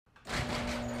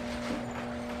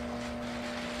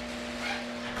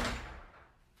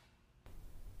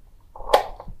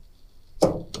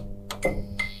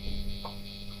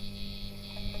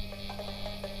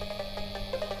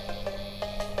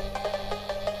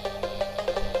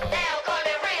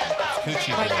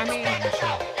Like, I mean,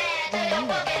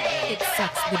 it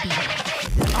sucks the beat.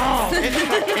 oh,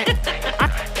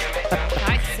 I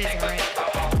scissor it.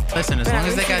 Listen, as long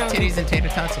as they got titties and tater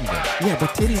tots, I'm good. Yeah, but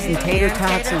titties and tater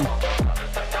tots and...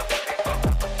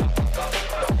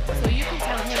 So you can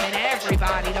tell him and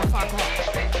everybody to fuck off.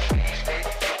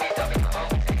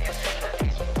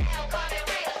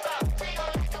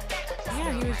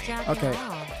 yeah, he was jacking Okay.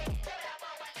 off.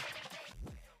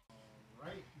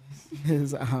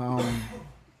 Is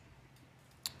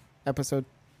episode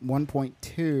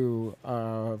 1.2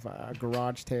 of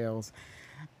Garage Tales.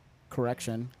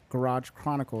 Correction, Garage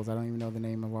Chronicles. I don't even know the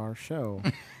name of our show.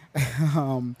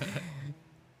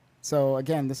 So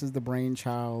again, this is the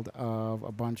brainchild of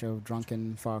a bunch of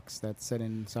drunken fucks that sit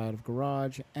inside of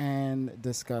garage and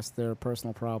discuss their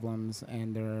personal problems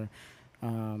and their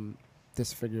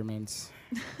disfigurements.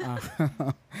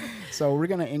 So we're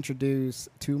gonna introduce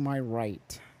to my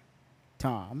right,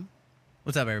 Tom,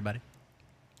 What's up, everybody?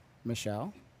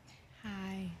 Michelle,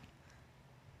 Hi.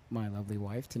 my lovely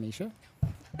wife, Tanisha,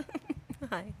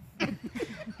 Hi.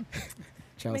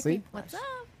 Chelsea, What's up?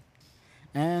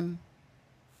 and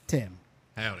Tim.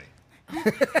 Howdy.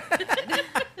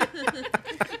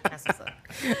 That's what's up.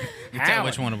 You tell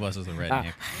which one of us is the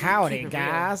redneck. Howdy, Keep it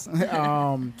guys.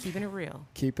 Keeping it real.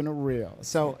 Keeping it real.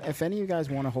 So if any of you guys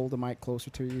want to hold the mic closer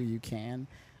to you, you can.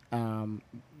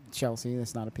 Chelsea,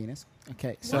 that's not a penis.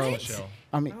 Okay, so What?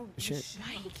 I mean, Oh, shit.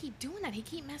 Why do you keep doing that? He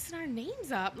keep messing our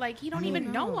names up. Like he don't I even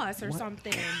don't know know. us or What?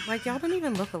 something. Like, y'all don't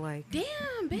even look alike.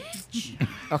 Damn, bitch.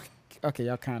 Okay,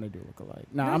 y'all kind of do look alike.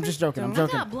 No, No, I'm they just joking. I'm don't. I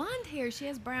joking. got blonde hair. She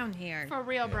has brown hair. For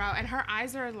real, bro. And her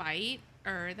eyes are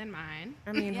lighter than mine.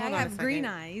 I mean, Yeah, hold I on a have green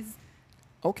second. eyes.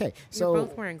 Okay, You're so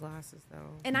both wearing glasses, though.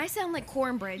 And I sound like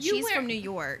cornbread. You She's wear- from New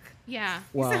York. Yeah.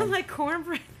 well, You sound like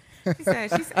cornbread. She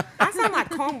said, I sound like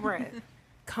cornbread.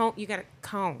 You got a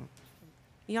cone.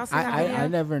 Y'all see that video? I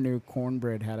never knew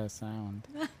cornbread had a sound.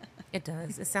 It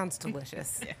does. It sounds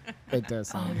delicious. It does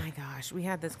Oh sound. my gosh, we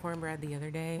had this cornbread the other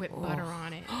day. With Oh. butter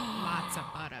on it. Lots of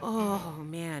butter. Oh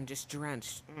man, just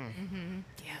drenched.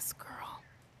 Yes, girl.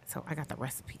 So I got the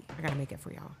recipe. I gotta make it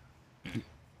for y'all.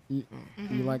 You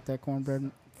like that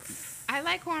cornbread? I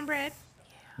like cornbread.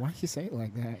 Why you say it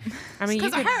like that? I mean,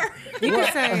 Because of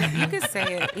her. you could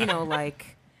say it, you know,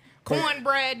 like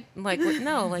Cornbread.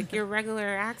 no, like your regular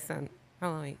accent.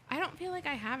 Oh wait, I don't feel like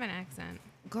I have an accent.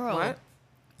 Girl. what?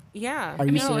 Yeah. Are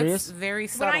you no, serious? It's very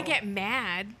subtle. When I get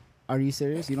mad, Are you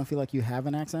serious? You don't feel like you have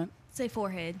an accent? Say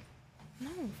forehead. no,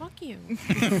 fuck you.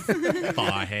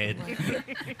 Forehead.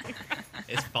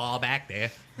 It's far back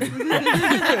there.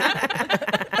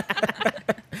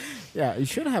 Yeah, you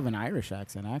should have an Irish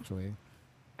accent, actually.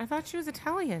 I thought she was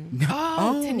Italian.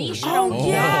 Oh, Tanisha. Oh,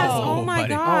 yes. Oh, Oh my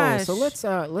buddy. gosh. Oh,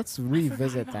 so let's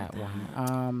revisit that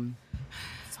one.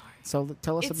 So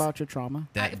tell us It's- about your trauma.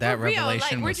 That for that real,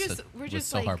 revelation like, was we're just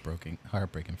so like- heartbreaking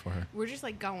for her. We're just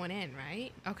like going in,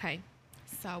 right? Okay.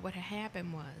 So what had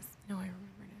happened was, No, I remember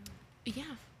now. yeah,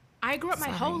 I grew up my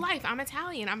whole Sorry. life. I'm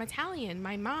Italian.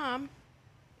 My mom,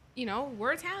 you know,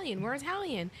 we're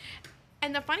Italian.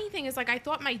 And the funny thing is, like, I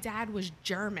thought my dad was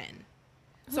German.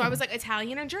 So I was like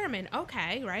Italian and German.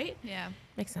 Okay, right? Yeah.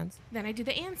 Makes sense. Then I did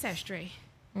the ancestry.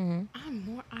 Mm-hmm. I'm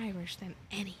more Irish than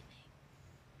anything.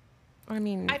 I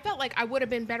mean, I felt like I would have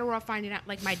been better off finding out,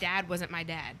 like, my dad wasn't my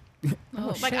dad.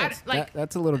 oh, Like, shit.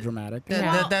 That's a little dramatic.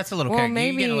 Well- That's a little. well, You get a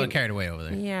maybe- little carried away over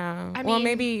there. yeah. I well, mean-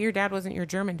 maybe your dad wasn't your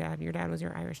German dad. Your dad was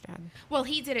your Irish dad. Well,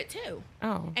 he did it too.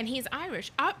 Oh. And he's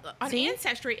Irish. On See?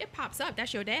 Ancestry, it pops up.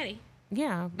 That's your daddy.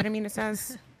 Yeah, but I mean, it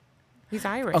says he's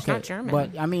Irish, Okay, not German.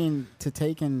 but I mean, to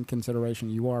take in consideration,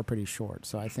 you are pretty short,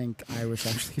 so I think Irish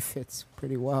actually fits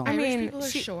pretty well. I Irish mean, people are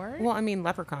short? Well, I mean,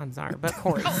 leprechauns are, but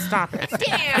Corey, stop it.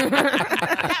 Damn.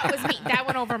 That was me. That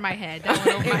went over my head.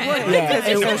 Yeah, Because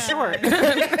you're so short.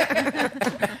 Damn.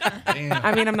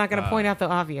 I mean, I'm not going to point out the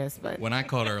obvious, but When I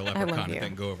called her a love leprechaun, you. it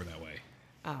didn't go over that way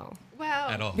oh, Well,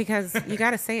 at all. because you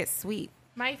got to say it's sweet.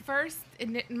 my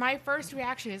first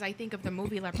reaction is I think of the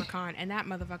movie Leprechaun, and that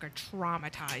motherfucker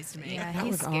traumatized me. Yeah, That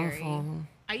he's was scary. awful.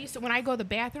 I used to, when I go to the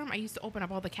bathroom, I used to open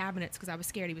up all the cabinets because I was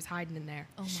scared he was hiding in there.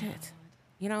 Oh my Shit. God.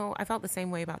 You know, I felt the same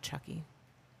way about Chucky.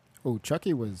 Oh,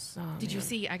 Chucky was. Oh, Did you man.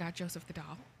 see I got Joseph the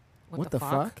doll? What the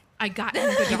fuck? I got him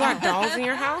the You got doll. dolls in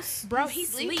your house? Bro, he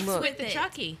Sleep sleeps Look. with the it.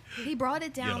 Chucky. He brought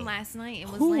it down Yo. last night and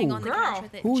was Who? laying on the Girl. couch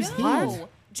with it. Who's Joe. he?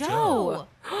 Joe.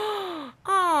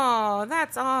 Oh, Oh,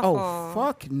 that's awful. Oh,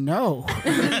 fuck no.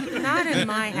 Not in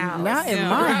my house. Not in No.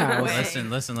 my Right. house.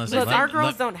 Listen. Look, our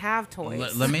girls don't have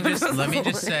toys. Let me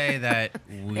just say that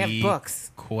have we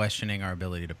books. questioning our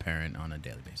ability to parent on a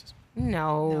daily basis.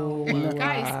 No.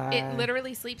 Guys, it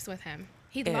literally sleeps with him.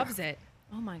 He Ew. loves it.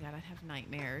 Oh my god, I'd have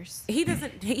nightmares. He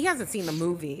doesn't. He hasn't seen the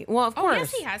movie. Well, of Oh, course.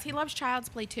 yes, he has. He loves Child's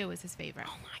Play 2 is his favorite.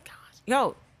 Oh my gosh.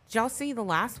 Yo, did y'all see the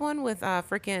last one with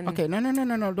freaking? Okay, no.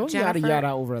 Don't yada Jennifer?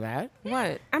 yada over that.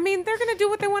 What? I mean, they're gonna do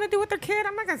what they want to do with their kid.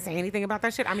 I'm not gonna say anything about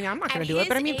that shit. I mean, I'm not gonna At do it,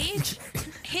 but I mean,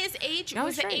 his age No,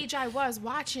 was the straight. age I was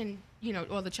watching,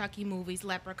 all the Chucky movies,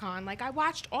 Leprechaun. Like, I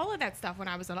watched all of that stuff when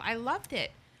I was little. I loved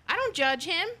it. I don't judge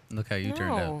him. Look how you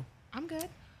turned out. no. I'm good.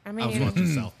 I I was mean, watching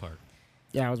South Park.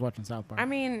 Yeah, I was watching South Park. I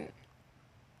mean,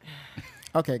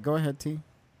 Okay, go ahead, T.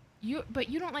 But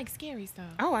you don't like scary stuff.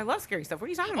 oh, I love scary stuff. What are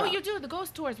you talking Oh, about? you do the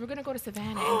ghost tours. We're gonna go to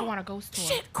Savannah and go on a ghost tour.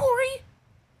 Shit, Corey.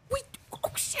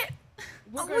 Shit.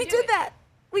 We're Oh, gonna we do did it. that.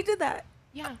 We did that.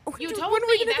 Yeah, We you do- told when are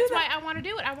we me. gonna do That's why that? I want to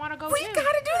do it. I want to go We too.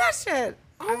 gotta do that shit.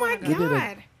 Oh my wanna go. We did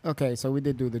god. Okay, so we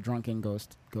did do the drunken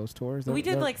ghost tours. We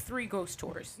did That- like 3 ghost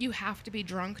tours. You have to be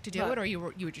drunk to do Look. it, or you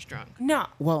were just drunk. No.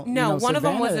 Well, no. One of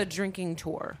them was Savannah- a drinking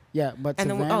tour. Yeah, but and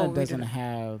then we- Savannah oh, we did doesn't it.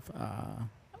 have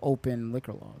open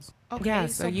liquor laws. Okay, Yeah,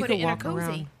 so so you put could it in a walk cozy.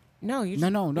 around. No, you No,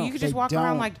 just, no, You could just they walk around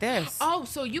don't. like this. Oh,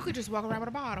 so you could just walk around with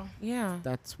a bottle. Yeah.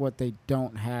 That's what they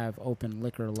don't have open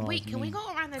liquor laws. Wait, can we mean.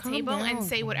 go around the Calm table and down.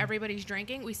 say what everybody's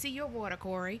drinking? We see your water,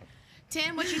 Corey.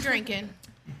 Tim, what you drinking?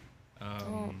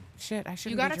 Oh, shit, I should.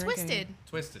 You got it twisted.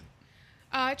 Twisted.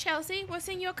 Chelsea, what's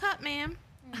in your cup, ma'am?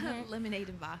 Lemonade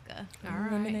and vodka. All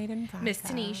right. Lemonade and vodka. Miss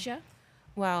Tanisha.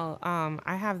 Well,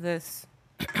 I have this.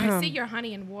 I see your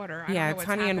honey and water. I don't Yeah, know it's what's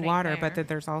honey and happening water, there. but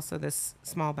there's also this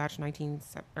small batch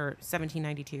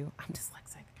 1792. I'm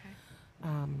dyslexic.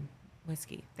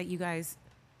 Whiskey that you guys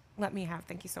let me have.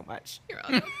 Thank you so much. You're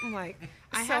welcome. I'm like,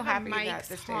 I so have a happy that Mike's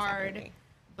this day's happening to Hard me.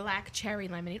 black cherry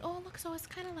lemonade. Oh, look, so it's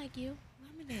kind of like you.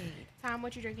 Lemonade. Tom,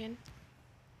 what you drinking?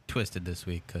 Twisted this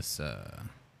week because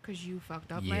Because you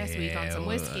fucked up last week on some Yeah,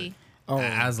 whiskey. Oh,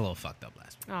 I was a little fucked up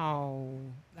last week. Oh,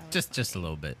 Just a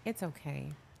little bit. it's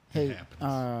okay. hey,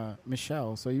 happens.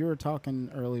 Michelle. So you were talking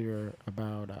earlier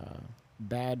about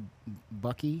Bad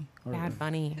Bucky. Or, Bad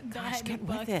Bunny. Gosh, get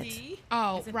with it.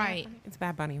 Oh, Is it Bad right. Bunny? It's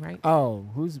Bad Bunny, right? Oh,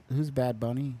 who's Bad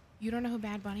Bunny? You don't know who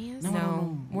Bad Bunny is?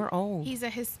 No, we're old. He's a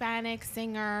Hispanic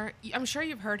singer. I'm sure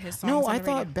you've heard his songs. No, on I the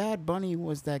thought radio. Bad Bunny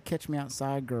was that Catch Me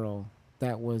Outside girl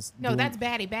that was. No, doing- that's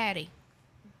Baddie Baddie.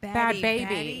 Bad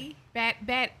Baby. Bad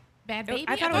Baby.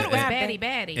 I I thought thought it it was was Bad Baddie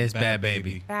Baddie. It's Bad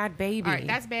Baby. Bad Baby. All right,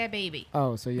 that's Bad Baby.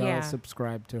 Oh, so y'all Yeah.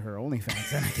 subscribe to her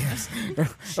OnlyFans then, I guess.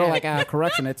 Or like,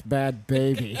 correction, it's Bad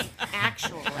Baby.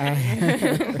 actually.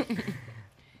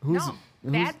 Who's, No,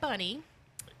 Bad Bunny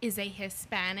is a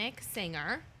Hispanic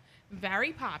singer,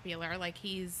 very popular. Like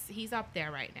he's up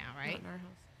there right now, right? In our house.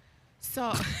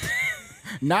 So,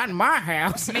 Not in my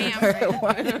house. ma'am, I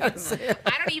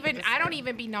don't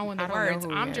even be knowing the I don't know words.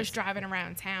 who he I'm is. just driving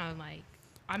around town like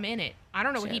I'm in it. I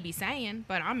don't know what he Shit. be saying,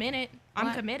 but I'm in it. I'm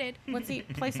What? committed. What's he?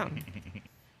 Play something.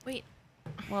 Wait,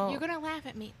 Well, you're gonna laugh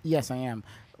at me. Yes, I am.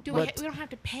 We But- don't have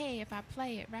to pay if I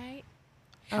play it, right?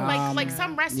 Oh, Like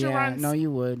some Yeah, restaurants, no, you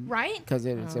would. right? Because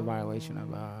it's a violation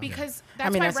of. Because I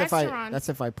that's mean, why that's restaurants. that's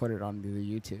if I put it on the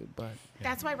YouTube, but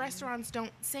That's why restaurants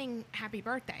don't sing "Happy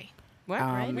Birthday." what?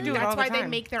 Um, we do it That's all the why they time.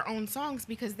 make their own songs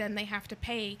because then they have to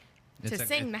pay to It's a-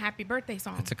 sing the Happy Birthday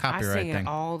song. It's a I copyright sing thing. it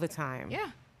all the time.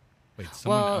 Yeah, Wait,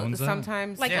 someone Well, owns that?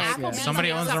 sometimes like Yeah, Apple. somebody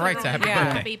Music, owns the something right to like Happy that.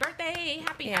 Birthday. Happy birthday,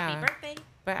 happy Yeah. birthday.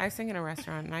 But I sing in a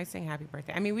restaurant and I sing happy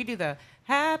birthday. I mean, we do the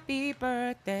happy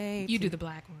birthday. You to- do the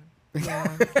black one. Yeah,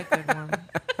 the good one.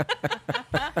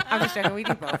 I'm just joking. We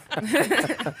do both.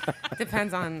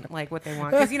 Depends on like what they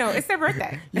want, because it's their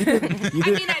birthday. you did.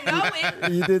 I mean, I know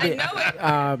it. You did I it.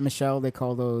 know it. Michelle, they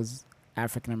call those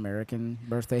African American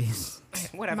birthdays.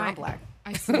 Whatever. I'm black.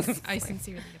 I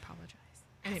sincerely apologize.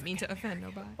 I didn't mean to offend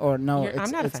nobody. Or no, I'm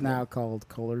not it's offended. now called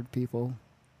colored people.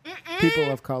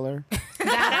 People of color.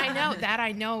 That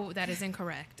I know that is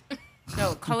incorrect.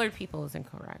 No, colored people is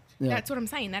incorrect. Yeah. That's what I'm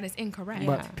saying. That is incorrect.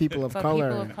 But Yeah. people of But color.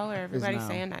 people of color, everybody's now-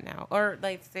 saying that now, or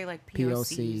like say like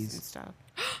POCs, POCs. and stuff.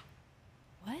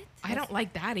 What? I don't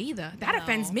like that either. That No.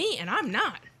 offends me, and I'm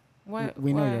not. What?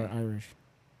 We know what, you're Irish.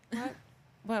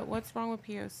 What's wrong with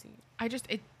POC?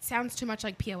 It sounds too much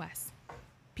like POS.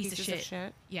 Piece Pieces of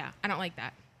shit. Yeah, I don't like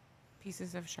that.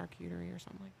 Pieces of charcuterie or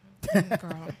something like that.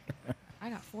 Girl, I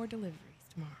got 4 deliveries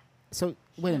tomorrow. So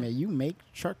wait a minute, you make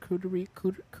charcuterie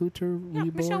Yeah,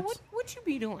 boards? Michelle, what you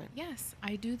be doing? Yes,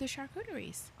 I do the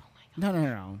charcuteries.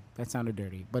 No. That sounded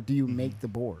dirty. But do you make the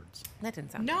boards? That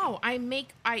didn't sound. No,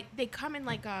 they come in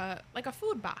like a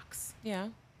food box, Yeah.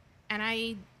 and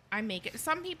I I make it.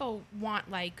 Some people want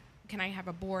like, can I have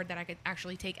a board that I could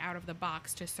actually take out of the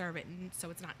box to serve it, and so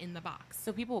it's not in the box.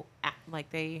 So people like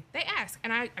they. They ask,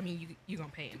 and I mean, you gonna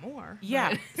pay it more.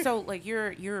 Yeah. but- So like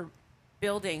you're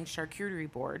building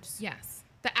charcuterie boards. yes,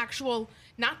 the actual,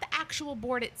 not the actual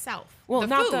board itself. Well, the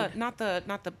not food.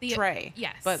 the The- tray.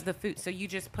 yes. But the food. So you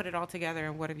just put it all together,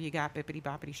 and what have you got? Bippity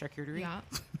boppity charcuterie. Yeah,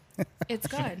 it's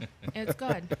good. It's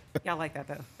good. Y'all like that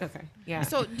though? Okay. Yeah.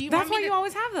 So do you That's want me why to? you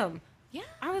always have them. Yeah,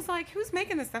 I was like, who's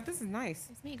making this stuff? This is nice.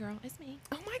 it's me, girl. It's me.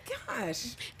 Oh my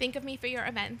gosh. Think of me for your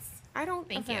events. I don't.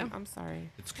 Thank okay, you. I'm sorry.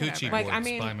 It's Coochie Whatever. Like, Boards I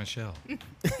mean- by Michelle.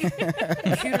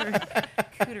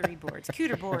 Cooterie boards.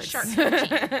 Cooter boards. Shark.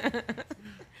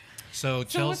 So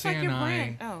what's Chelsea like and your I,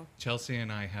 brand? Oh. Chelsea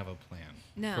and I have a plan.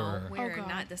 No, for we're God.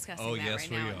 not discussing Oh, that yes,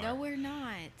 right we now. are. No, we're not.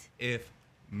 if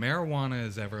marijuana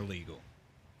is ever legal,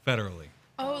 federally,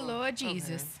 Oh Lord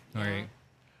Jesus. all right,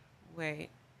 Wait.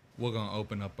 we're gonna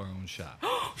open up our own shop.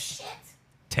 Oh shit.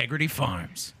 Integrity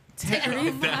Farms. that would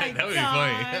be funny.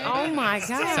 Oh my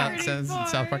god.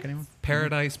 South Park anyone?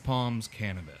 Paradise Palms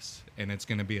Cannabis, and it's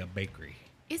gonna be a bakery.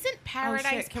 Isn't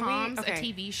Paradise Can we- Palms okay. a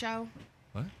TV show?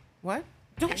 What? What?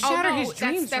 Don't Oh shatter no, his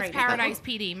dreams that's right Paradise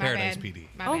now. PD. My Paradise bad. PD.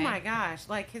 My Oh bad. my gosh.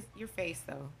 Like your face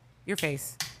though. Your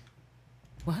face.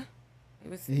 What? It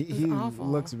was, He, it was he awful.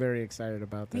 looks very excited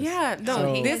about this. Yeah, no,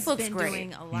 So- He this has looks been great.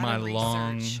 doing a lot My of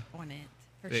long- research on it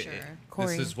for sure.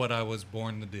 Corey. This is what I was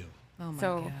born to do. Oh my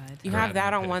So god. you Brad have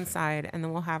that on Pitt. one side, and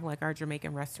then we'll have like our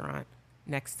Jamaican restaurant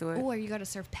next to it. Oh, are you gonna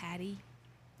serve patty?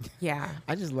 Yeah.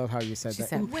 I just love how you said She that.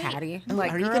 said Ooh, Wait. patty. Ooh,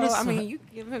 Like, are you girl, gonna I s- mean, you can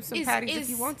give him some patties if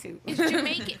you want to. Is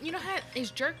Jamaican? You know how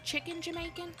is jerk chicken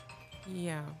Jamaican?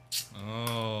 Yeah.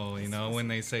 Oh, you know when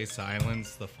they say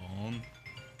silence the phone?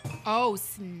 Oh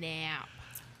snap!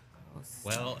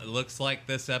 Well, it looks like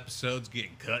this episode's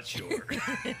getting cut short.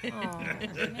 Oh,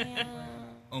 man.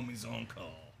 Homie's on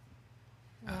call.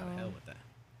 Oh. Hell with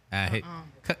that. Hey,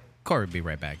 Corey will be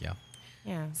right back, y'all.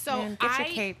 Yeah. So Man, get your I-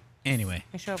 cape Anyway,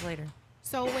 and show up later.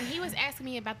 So when he was asking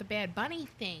me about the Bad Bunny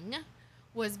thing,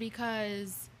 was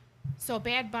because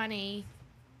Bad Bunny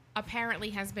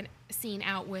apparently has been seen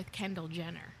out with Kendall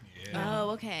Jenner, Yeah. Oh,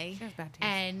 okay. She has bad taste.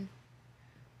 and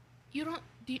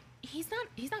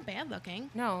he's not bad looking.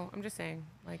 No, I'm just saying.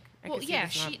 Like, I Well, could see yeah,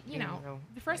 this not she, being real.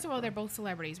 first of all, they're both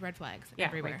celebrities, red flags Yeah,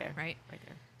 everywhere, right there. right? Right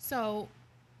there. So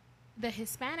the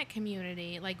Hispanic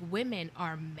community, like women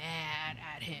are mad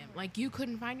at him. Like, you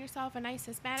couldn't find yourself a nice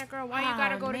Hispanic girl. Why you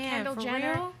gotta Ah, go to man, Kendall for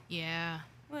Jenner? real? Yeah.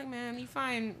 Look, man, you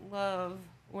find love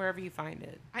wherever you find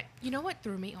it. You know what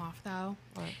threw me off though?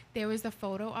 What? There was the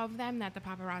photo of them that the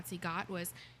paparazzi got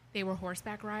was they were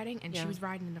horseback riding and Yeah. she was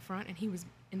riding in the front and he was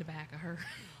in the back of her.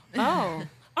 Oh.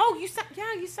 Oh, you said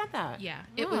that. Yeah,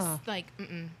 it was Ugh. like,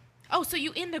 Oh, so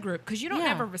you in the group because you don't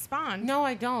Yeah. ever respond. No,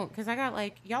 I don't, because I got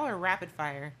like, y'all are rapid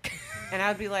fire. And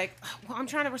I'd be like, well, I'm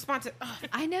trying to respond to.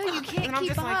 I know you can't And I'm keep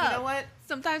just up. like, you know what?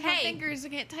 Sometimes my Hey. fingers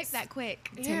can't type that quick.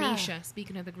 Yeah. Tanisha,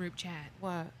 speaking of the group chat,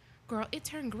 What? girl, it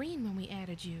turned green when we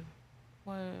added you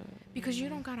What? because you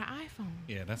don't got an iPhone.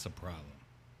 Yeah, that's a problem.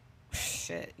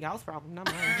 Shit, y'all's problem, not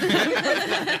mine.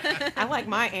 I like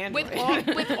my Android.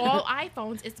 With all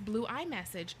iPhones, it's blue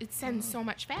iMessage. It sends so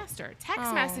much faster. Text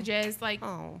Oh. messages like,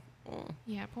 Oh.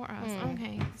 yeah, poor us.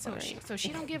 Okay, so she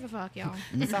don't give a fuck, y'all.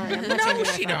 Sorry, I'm not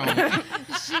changing my phone.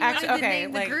 She Actually, wanted to okay,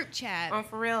 name the like, group chat.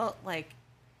 For real, like,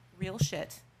 real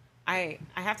shit. I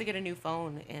have to get a new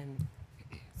phone in.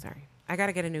 Sorry, I got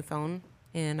to get a new phone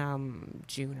in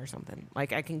June or something.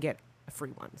 Like, I can get a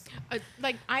free one. So.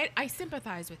 Like I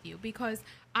sympathize with you because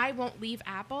I won't leave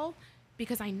Apple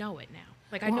because I know it now.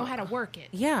 Like I know Well, how to work it.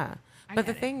 Yeah, I but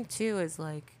the get it. thing too is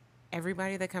like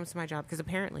everybody that comes to my job, because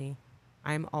apparently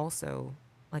I'm also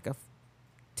like a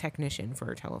technician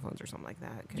for telephones or something like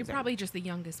that. 'cause You're probably just the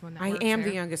youngest one that I works am the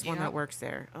there. youngest one Yep. that works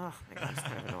there. Oh my god, it's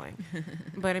kind of annoying.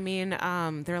 But I mean,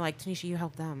 they're like, Tanisha, you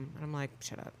help them, and I'm like,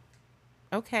 shut up.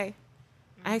 Okay.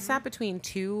 I sat between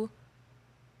two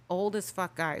old as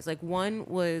fuck guys. Like one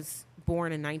was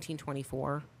born in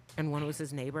 1924, and one was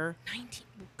his neighbor. 19.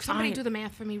 Somebody I- do the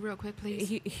math for me real quick,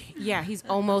 please. Yeah, he's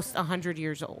almost 100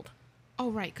 years old. Oh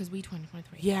right, because we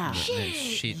 2023. Yeah.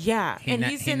 She, Yeah, he and ni-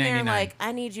 he's he sitting there 99. like,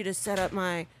 I need you to set up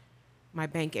my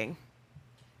banking.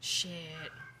 Shit.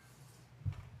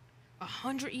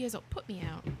 100 years old. Put me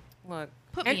out. Look,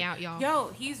 Put me out, y'all.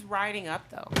 Yo, he's riding up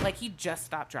though. Like he just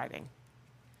stopped driving.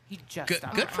 He just Good,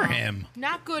 stopped. good for him.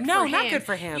 Not good No, for him. not good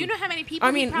for him. You know how many people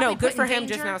I he mean, probably no, good put for in him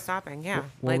just danger? now stopping. Yeah,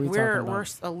 What like are we we're talking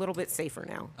about? a little bit safer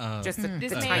now. Just the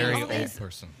This a man very is- old is-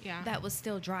 person. Yeah. That was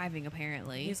still driving,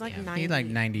 apparently. he's like Yeah. 90. He's like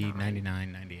 90,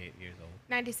 99, 98 years old.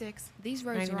 96. These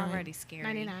roads are 99. already scary.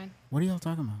 99. What are y'all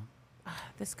talking about?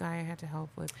 This guy I had to help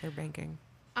with their banking.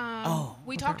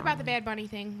 We talked about the Bad Bunny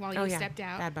thing while you stepped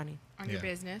out Bad Bunny. on your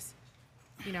business.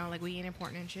 You know, like we ain't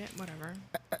important and shit. Whatever.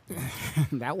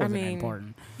 That wasn't mean-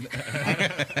 important.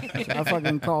 I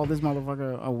fucking called this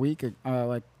motherfucker a week,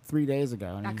 like 3 days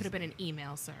ago. And That could have been an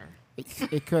email, sir.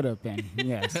 It could have been,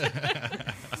 yes.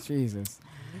 Jesus.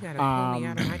 You gotta pull me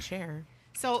out of my chair.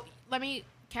 So let me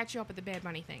catch you up with the Bad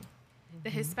Bunny thing. The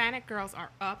Hispanic girls are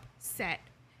upset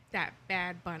that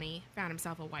Bad Bunny found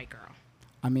himself a white girl.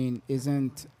 I mean,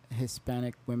 isn't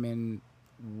Hispanic women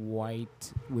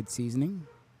white with seasoning?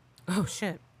 Oh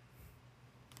shit.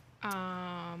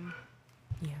 Um,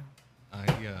 Yeah.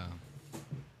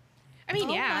 I mean,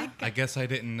 yeah. I guess I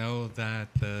didn't know that.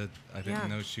 I didn't Yeah.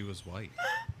 know she was white.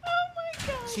 Oh my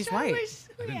gosh. She's white. I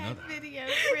didn't know that.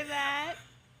 videos for that.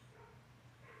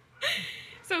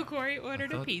 So Corey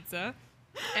ordered a thought- pizza,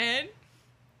 and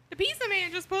the pizza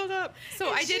man just pulled up. So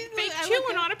And I did she fake looked- I chewing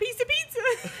looked on a piece of pizza.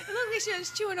 It looked like she was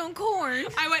chewing on corn.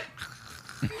 I went,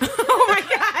 Oh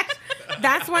my gosh.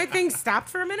 That's why things stopped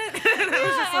for a minute. And I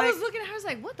was just I like, was looking at her, I was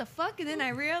like, what the fuck? And then I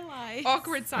realized.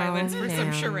 awkward silence for some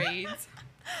man. charades.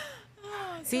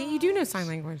 see, you do know sign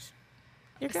language.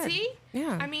 You're good. See?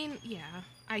 Yeah. I mean, yeah,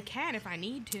 I can if I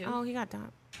need to. Oh, he got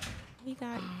that. He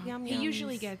got yum He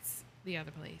usually yums. gets the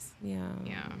other place. Yeah.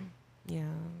 Yeah. Yeah.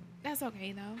 That's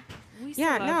okay though. We still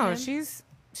Yeah. love No, him.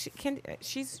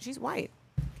 she's white.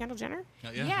 Kendall Jenner.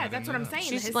 I Yeah, didn't that's what know I'm that. saying.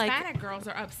 She's the like- Hispanic girls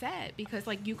are upset because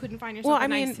like you couldn't find yourself. Well, a I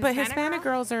mean, nice but Hispanic Hispanic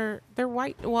girl? girls they're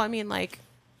white. Well, I mean, like,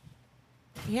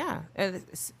 yeah,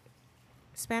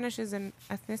 Spanish is an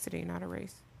ethnicity, not a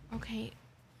race. Okay,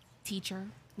 teacher.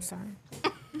 I'm sorry.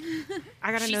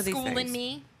 I gotta She's know these schooling things.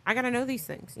 me. I gotta know these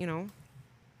things,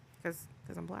 because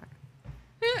I'm black.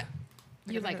 You're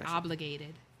gotta like know that.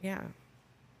 obligated. Yeah.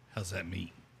 How's that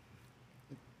meat?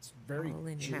 It's very All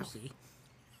in your mouth. juicy.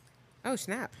 Oh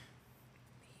snap!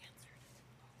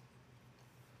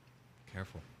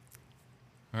 Careful.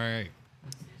 All right.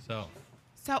 So,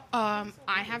 So, I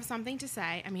have something to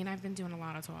say. I mean, I've been doing a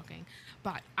lot of talking,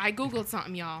 but I googled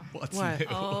something, y'all. what's What? new?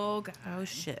 Oh, God. Oh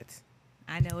shit!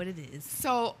 I know what it is.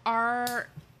 So,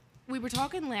 we were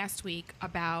talking last week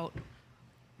about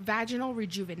vaginal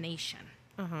rejuvenation.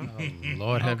 Uh huh. Oh,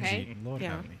 Lord have Okay. me. Lord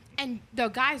Yeah. have me. And the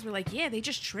guys were like, yeah, they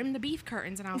just trim the beef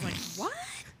curtains. And I was like, what?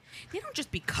 They don't just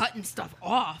be cutting stuff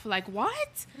off. Like,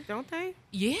 what? Don't they?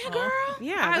 Yeah, girl.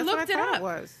 Yeah, I that's looked what I it thought up. it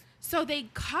was. So they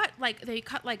cut like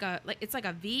it's like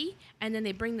a V, and then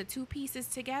they bring the two pieces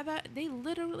together. They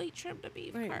literally trim the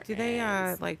beef Wait, curtains. do they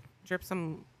like drip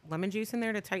some lemon juice in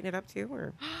there to tighten it up too,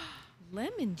 or?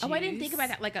 Lemon juice. Oh, I didn't think about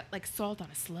that. Like salt on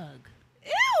a slug.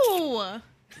 Ew.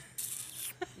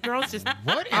 Girls just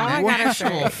What in all I the gotta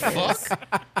actual say fuck?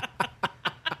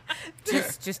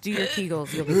 just do your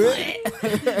Kegels. You'll be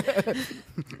fine.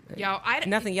 Yo,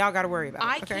 Nothing y'all got to worry about.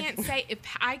 I okay? can't say if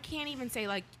I can't even say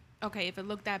like, okay, if it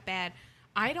looked that bad,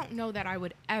 I don't know that I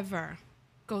would ever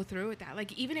go through with that.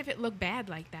 Like even if it looked bad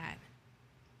like that.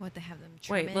 What, to have them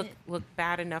trim Wait, it? look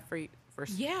bad enough for you for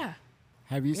Yeah.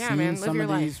 Have you Yeah, seen man, live some your of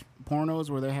life. these pornos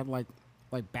where they have like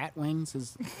bat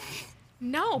wings?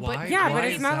 No, Why? but Yeah, Why but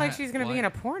it's is not like that? she's gonna Why? be in a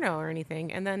porno or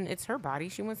anything, and then it's her body.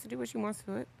 She wants to do what she wants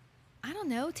to it. I don't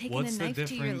know. Taking What's a the knife to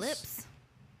your difference? lips.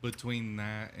 Between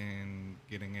that and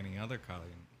getting any other kind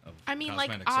of I mean, like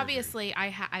cosmetic surgery. obviously,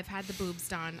 I've had the boobs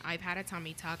done. I've had a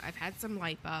tummy tuck. I've had some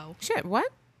lipo. Shit,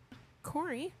 what?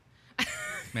 Corey?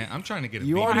 Man, I'm trying to get a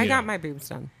You BBL. already- I got my boobs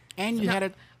done. And you No, had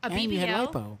a and you had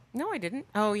BBL? lipo. No, I didn't.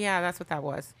 Oh yeah, that's what that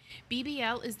was.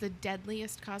 BBL is the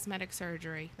deadliest cosmetic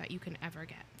surgery that you can ever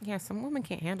get. Yeah, some women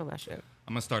can't handle that shit.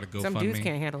 I'm gonna start a Some dudes GoFundMe.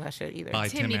 can't handle that shit either. Buy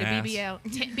Tim Tim need a ass.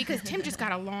 BBL because Tim just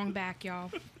got a long back, y'all.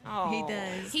 Oh, He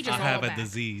does. He just I have all a back.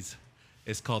 disease.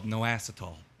 It's called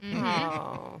noacetol.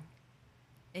 Oh,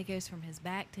 It goes from his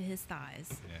back to his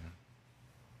thighs.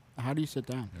 Yeah. How do you sit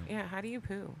down? yeah. How do you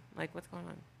poo? Like, what's going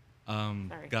on?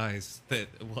 Sorry. Guys,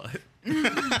 what?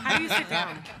 How do you sit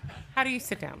down? How do you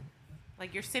sit down?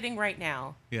 Like you're sitting right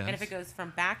now. Yes. And if it goes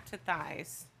from back to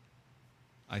thighs,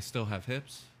 I still have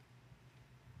hips.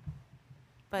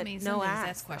 but I mean, no sometimes ass.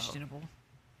 that's though. questionable.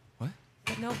 What?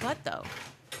 But no butt though.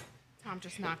 I'm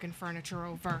just knocking furniture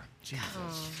over.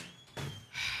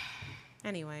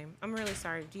 Anyway, I'm really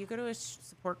sorry. Do you go to a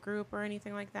support group or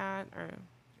anything like that? Or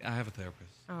I have a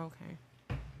therapist. oh,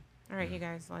 okay. All right, you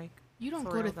guys. Like, You don't for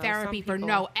go to real, though, therapy some for people-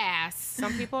 no ass.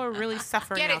 Some people are really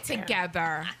suffering. Get out it there.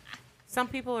 together. Some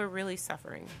people are really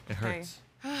suffering. It okay? hurts.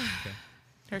 Okay.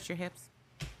 Hurts your hips.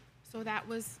 So that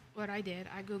was what I did.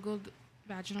 I googled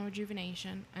vaginal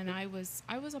rejuvenation, and I was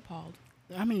appalled.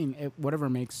 I mean, whatever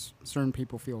makes certain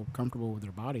people feel comfortable with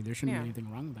their body, there shouldn't Yeah. be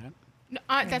anything wrong with that. No,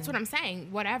 that's what I'm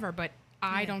saying. Whatever, but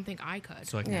I don't think I could.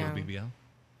 So I can Yeah. go BBL.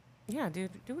 Yeah,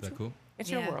 dude. Do what Is that you. cool?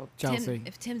 It's your world. Chelsea.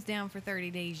 If Tim's down for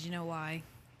 30 days, you know why.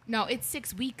 No, it's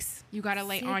 6 weeks. You gotta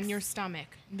lay on 6? your stomach.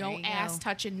 No There you ass go.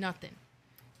 touching nothing.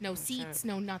 No seats,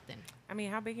 no nothing. I mean,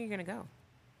 how big are you gonna go?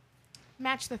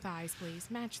 Match the thighs, please.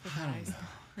 Match the thighs.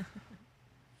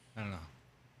 I don't know.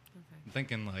 I'm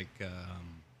thinking like,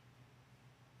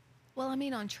 Well, I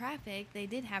mean, on traffic, they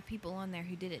did have people on there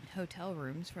who did it in hotel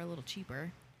rooms for a little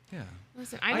cheaper. yeah.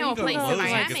 Listen, I know a place in Lowe's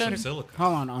and Miami. get some silicone.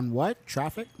 Hold on what?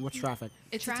 Traffic? What's traffic?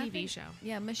 It's a TV show.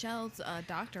 Yeah, Michelle's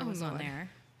doctor Oh, was on Lord. there.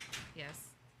 Yes.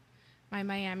 My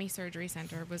Miami Surgery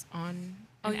Center was on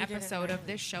Oh, an you did it episode of right.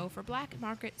 this show for Black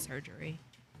Market Surgery.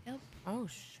 Yep. Oh,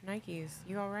 Nikes.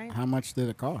 You all right? How much did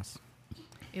it cost?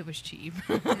 It was cheap.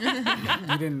 You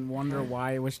didn't wonder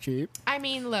why it was cheap? I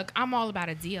mean, look, I'm all about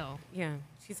a deal. Yeah.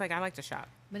 She's like, I like to shop.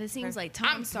 But it seems Okay. like Tom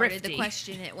I'm started thrifty. to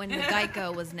question it when the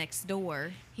Geico was next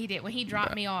door. He did. When he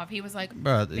dropped me off, he was like,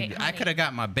 Bro, "Babe, I honey." could have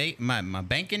got my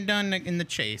banking done in the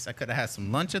Chase. I could have had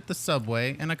some lunch at the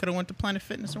Subway, and I could have went to Planet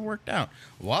Fitness and worked out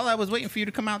while I was waiting for you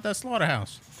to come out that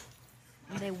slaughterhouse.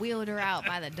 And they wheeled her out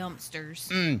by the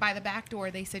dumpsters. By the back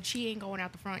door, they said, she ain't going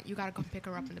out the front. You got to come pick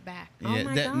her up in the back. Oh my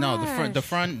No, the gosh.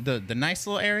 front, the nice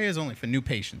little area is only for new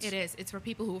patients. It is. It's for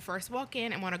people who first walk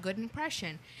in and want a good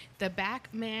impression. The back,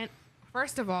 man,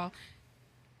 first of all,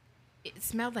 it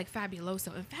smelled like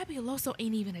Fabuloso. And Fabuloso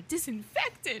ain't even a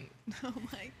disinfectant. Oh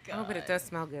my god. Oh, but it does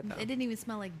smell good though. It didn't even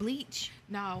smell like bleach.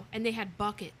 No. And they had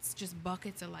buckets, just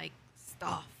buckets of like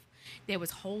stuff. There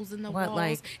was holes in the What, walls.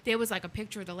 like- There was like a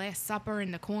picture of the Last Supper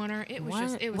in the corner. It was What?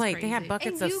 just, it was Like, crazy. they had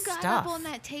buckets And of you got stuff. up on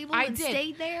that table I and did.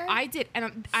 stayed there? I did.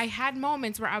 And I had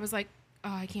moments where I was like,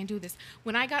 oh, I can't do this.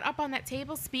 When I got up on that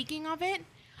table, speaking of it,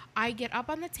 I get up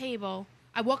on the table,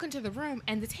 I walk into the room,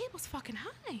 and the table's fucking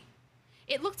high.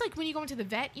 It looked like when you go into the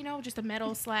vet, you know, just a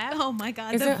metal slab. Oh my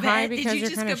god, Is the it high vet. Did because you you're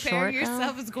just kinda compare short, though?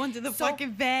 yourself as going to the So-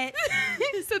 fucking vet?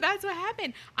 So that's what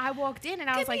happened. I walked in and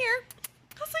I was Come like, here.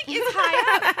 I was like, it's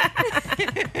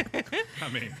high up.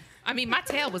 I mean, my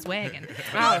tail was wagging.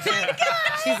 Oh, shit.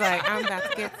 She's like, I'm about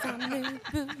to get some new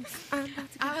boots. I'm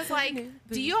about to get I was some like, new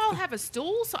do you all have a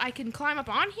stool so I can climb up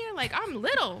on here? Like, I'm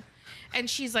little. And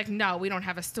she's like, no, we don't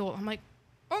have a stool. I'm like,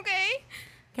 okay.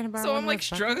 Can I borrow So one I'm of like those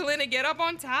buckets? struggling to get up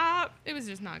on top. It was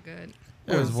just not good.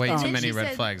 There was way And too then many she red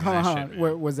said- flags in Hold on, that hold shit. on.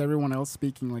 man. Was everyone else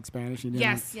speaking like Spanish? You didn't?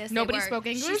 Yes. Yes, they Nobody were. spoke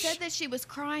English. She said that she was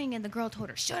crying and the girl told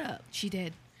her, shut up. She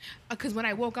did. Because when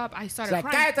I woke up, I It's started like,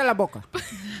 crying. cállate la boca.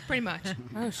 Pretty much.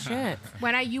 Oh, shit.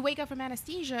 When you wake up from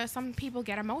anesthesia, some people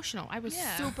get emotional. I was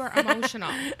Yeah. super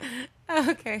emotional.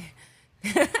 Okay.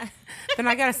 Then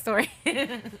I got a story.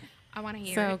 I want to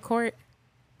hear So it.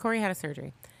 Corey had a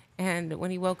surgery, and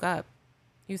when he woke up,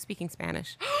 he was speaking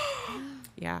Spanish.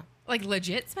 Yeah. Like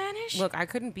legit Spanish? Look, I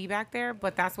couldn't be back there,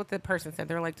 but that's what the person said.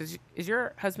 They're like, "Is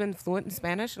your husband fluent in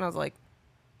Spanish?" And I was like,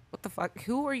 "What the fuck?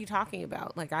 Who are you talking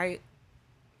about?" Like,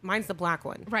 mine's the black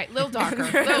one. Right, little darker,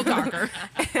 little darker.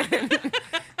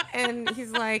 And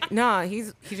he's like, "No, he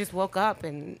just woke up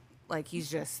and like he's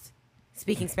just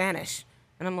speaking Spanish."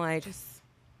 And I'm like, "What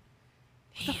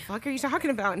the fuck are you talking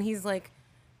about?" And he's like,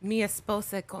 "Mi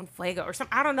esposa con fuego" or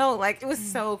something. I don't know. Like, it was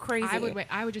so crazy.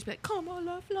 I would just be like, "Como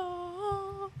la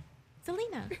flor,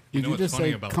 Selena." You Did know you what's just funny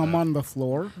say about come that? on the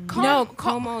floor? No,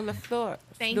 como la flor.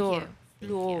 Thank Flor. you.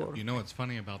 Flor. You know what's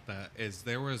funny about that is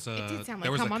there was It a did sound like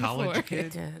there was a come on the floor. college It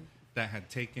kid did. that had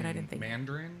taken But I didn't think that.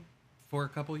 Mandarin for a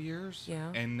couple years,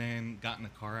 Yeah. and then got in a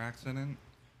car accident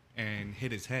and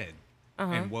hit his head,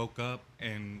 Uh-huh. and woke up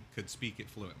and could speak it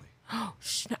fluently.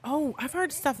 Oh, I've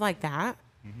heard stuff like that.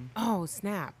 Mm-hmm. Oh,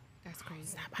 snap. That's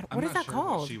crazy. I'm What is not that sure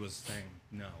called? What she was saying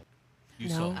no. You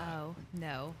No. saw that. Oh,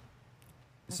 no.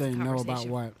 Saying no about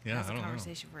conversation. what? Yeah, That's I a don't know.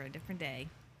 conversation for a different day.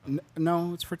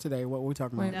 No, it's for today. What were we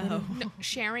talking about? Wait, No. No,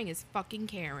 sharing is fucking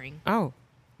caring, Oh,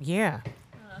 yeah.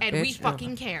 and we Bitch.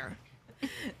 fucking care. I'm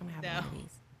gonna have No. one of these.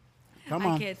 Come I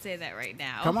on. can't say that right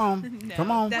now. Come on. No, Come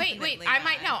on. Wait, definitely I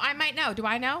might not. know. I might know. Do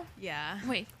I know? Yeah.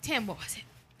 Wait, Tim, what was it?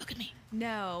 Look at me.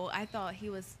 No, I thought he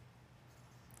was.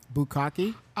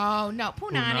 Bukaki? Oh no,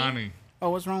 Punani. Unani. Oh,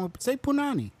 what's wrong with say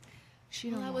punani? She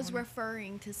Well, don't I was know.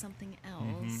 referring to something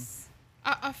else.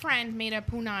 A friend made a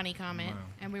Punani comment, Wow.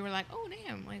 and we were like, "Oh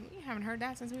damn! Like we haven't heard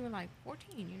that since we were like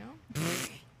 14, you know?"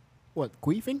 What,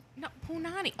 queefing? No,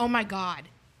 Punani. Oh my god!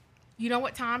 You know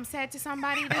what Tom said to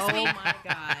somebody this Oh week? my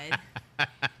god.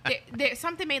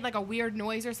 Something made like a weird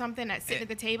noise or something at sitting at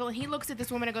the table, and he looks at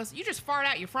this woman and goes, "You just fart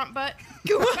out your front butt."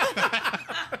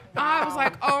 I was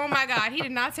like, "Oh my god!" He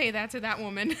did not say that to that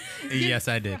woman. Yes,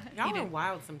 I did. Y'all are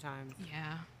wild sometimes.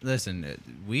 Yeah. Listen,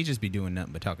 we just be doing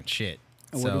nothing but talking shit.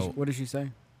 And So what did she say?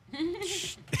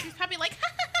 She's probably like,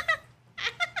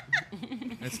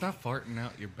 It's not farting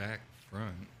out your back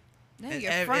front. No,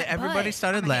 your front Everybody butt.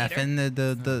 started I'm a hater. laughing.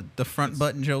 The front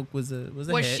button joke was a Was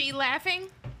hit. she laughing?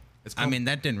 It's I called, mean,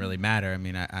 that didn't really matter. I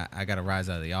mean, I got a rise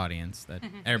out of the audience. That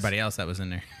everybody else that was in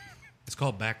there. it's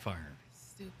called backfiring.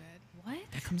 Stupid. What?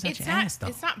 That comes out It's your not. ass, though.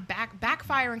 It's not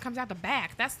backfiring comes out the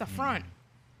back. That's the front.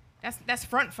 That's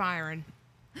front firing.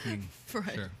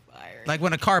 Front Sure. fire. Like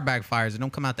when a car backfires, it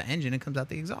don't come out the engine; it comes out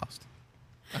the exhaust.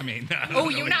 I mean, Oh,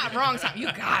 you're not wrong. Tom.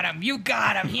 You got him. You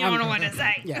got him. He don't know what to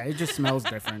say. Yeah, it just smells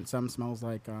different. Some smells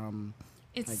like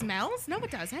It smells? No, it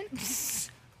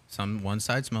doesn't. One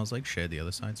side smells like shit; the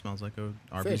other side smells like a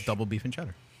Arby's Fish. double beef and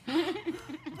cheddar. That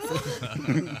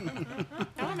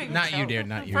would make me Not you, choke. dear.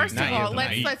 Not you. First not of you, all,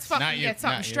 not you, let's not fucking you, get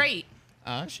something not you. straight.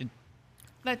 Should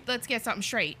Let's get something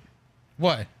straight.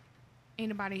 what? Ain't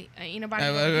nobody here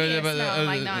smell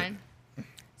like none.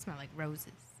 Smell like roses.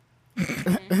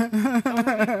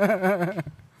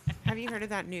 Have you heard of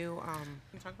that new? Can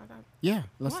we talk about that? yeah.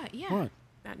 Let's, What? Yeah. What?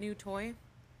 That new toy?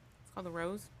 It's called the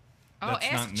Rose. Oh, That's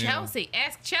ask not new. Chelsea.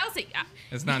 Ask Chelsea.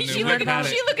 It's not new. She We've looking had at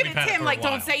it- she looking we've at had it Tim for a like,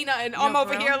 don't while. say nothing. I'm for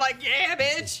over real? here like, yeah,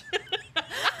 bitch.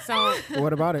 So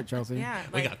What about it, Chelsea? yeah,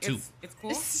 We like, got two. It's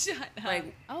cool. Shut up.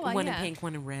 Like Oh, one yeah. in pink,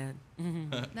 one in red.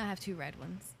 No, I have 2 red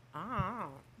ones. Ah,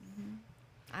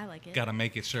 I like it. Gotta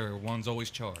make it sure one's always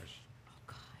charged.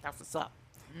 that's what's up.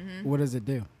 What does it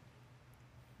do?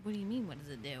 What do you mean? What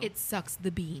does it do? It sucks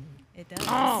the bean. It does.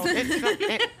 Oh,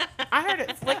 I heard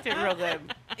it flicked it real good.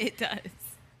 It does.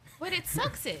 But it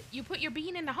sucks it. You put your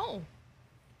bean in the hole.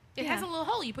 It has a Yeah. little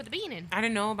hole. You put the bean in. I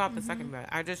didn't know about the second bit.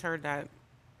 I just heard that,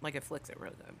 like, it flicks it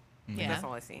real good. Yeah. That's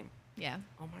all I seen. Yeah.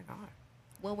 Oh my god.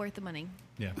 Well worth the money.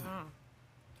 Yeah. Ah.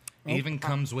 It even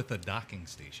comes with a docking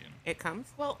station. It comes.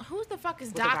 Well, who the fuck is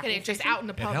With a docking docking it just station? out in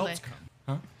the It public? helps come.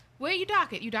 Huh? Where you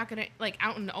dock it? You docking it like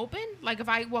out in the open? Like if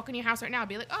I walk in your house right now, I'd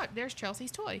be like, oh, there's Chelsea's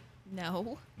toy.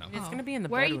 No. No. It's gonna be in the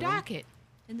Where you bedroom. dock it?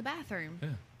 In the bathroom.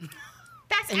 Yeah.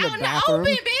 That's In the out in the bathroom?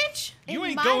 open, bitch. You In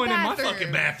ain't my going in my bathroom.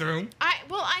 fucking bathroom. I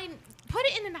put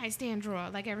it in the nightstand drawer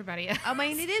like everybody else. I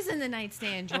mean, it is in the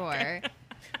nightstand drawer.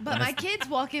 But my kids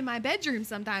walk in my bedroom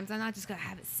sometimes. I'm not just going to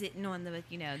have it sitting on the,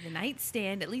 the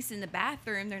nightstand. At least in the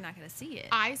bathroom, they're not going to see it.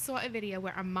 I saw a video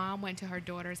where a mom went to her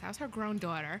daughter's house, her grown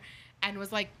daughter, and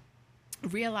was like,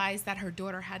 realized that her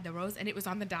daughter had the rose and it was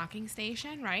on the docking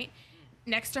station, right?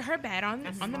 Next to her bed on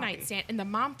the sloppy. nightstand. And the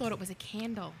mom thought it was a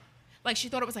candle. Like she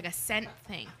thought it was like a scent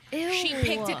thing. Ew. She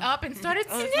picked it up and started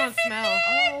Oh, it sniffing smells smell.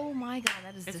 it. Oh my God,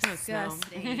 that is It's gonna smell.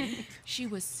 disgusting. She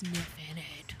was sniffing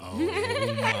it. Oh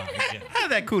my god. How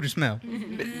did that cooter smell?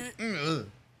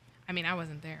 I mean, I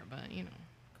wasn't there, but you know,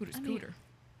 cooter's I mean- cooter.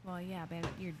 Well, yeah, but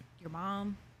your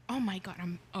mom. Oh my god,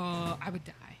 I would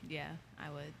die. Yeah, I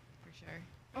would for sure.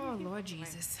 Oh Lord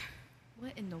Jesus.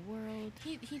 What in the world?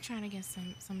 He trying to get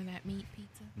some of that meat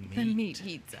pizza. The meat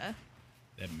pizza.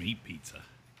 That meat pizza.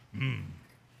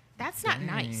 That's not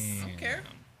nice. Don't care.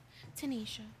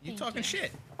 Tanisha. You thank talking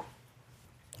shit?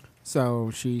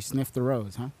 So she sniffed the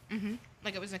rose, huh? Mm-hmm.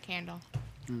 Like it was a candle.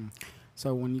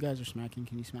 So when you guys are smacking,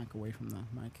 can you smack away from the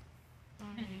mic?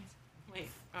 Wait.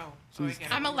 Oh. So I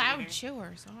get I'm it. a loud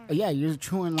chewer, sorry. Yeah, you're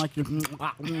chewing like you're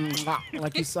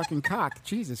like you're sucking cock.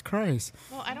 Jesus Christ!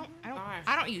 Well, I don't Gosh.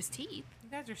 I don't use teeth. You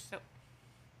guys are so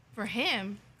For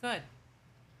him, good.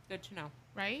 Good to know.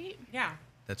 right? Yeah.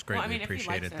 That's Well, I greatly mean, if he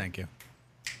appreciated. likes it. Thank you.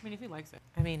 I mean, if he likes it.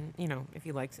 I mean, if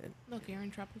he likes it. Look, you're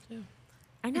in trouble too.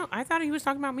 I know. I thought he was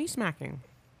talking about me smacking.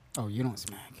 Oh, you don't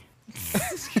smack.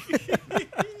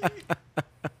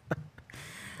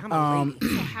 I'm a lady.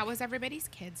 So how was everybody's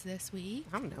kids this week?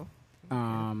 I don't know.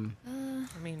 I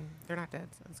mean, they're not dead,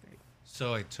 so that's great.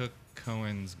 So I took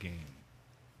Cohen's game.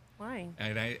 Why?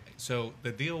 And so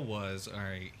the deal was, all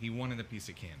right, he wanted a piece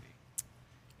of candy.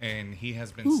 And he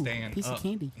has been Ooh, staying piece of up.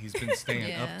 candy. He's been staying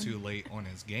Yeah. up too late on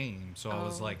his game. So I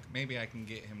was Oh. like, maybe I can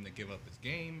get him to give up his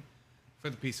game for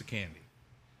the piece of candy.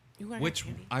 You wanted Which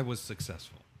candy? I was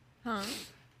successful. Huh?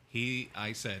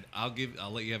 I said, I'll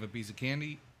let you have a piece of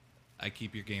candy. I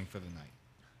keep your game for the night.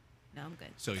 No, I'm good.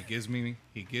 So he gives me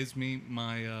the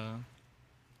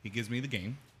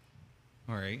game.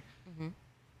 All right.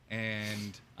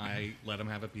 And I let him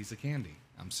have a piece of candy.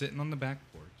 I'm sitting on the back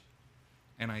porch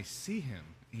and I see him.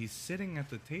 He's sitting at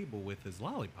the table with his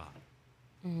lollipop.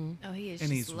 Oh, he is And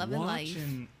just he's loving life.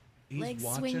 watching Legs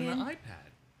watching swinging. an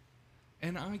iPad.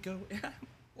 And I go,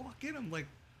 walk in, I'm like,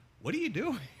 what are you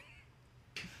doing?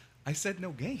 I said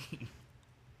no game.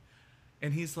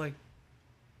 And he's like,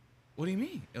 what do you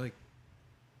mean? Like,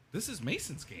 this is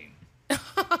Mason's game. I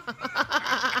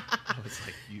was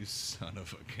like, you son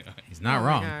of a gun. He's not Oh my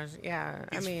wrong. gosh, yeah.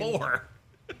 He's I mean, 4.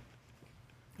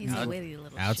 He's a witty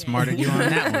little Outsmarted you on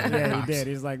that one. Yeah, he Pops. did.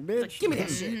 He's like, bitch. give me that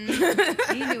shit. shit.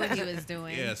 He knew what he was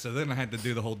doing. Yeah, so then I had to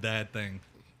do the whole dad thing.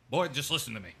 Boy, just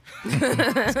listen to me.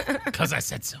 Because I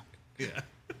said so. Yeah.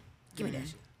 Give me that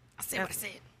shit. I said what I said.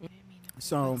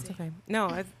 So It's okay. No,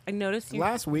 I noticed you.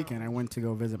 last weekend I went to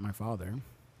go visit my father,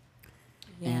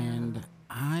 and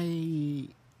I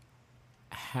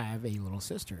have a little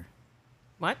sister.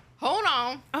 What? Hold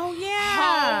on. Oh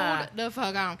yeah. Hold the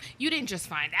fuck on. You didn't just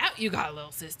find out you got a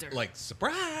little sister. Like,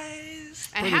 surprise.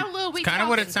 And how little we kinda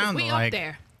what it talking? 'Cause sounded we like. up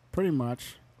there. Pretty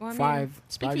much. Well, I mean, 5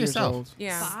 speak for years yourself. old.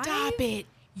 Yeah. Stop it.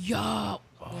 Yo. Yeah.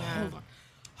 Hold on.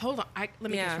 Hold on.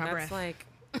 Let me Yeah, catch my that's breath.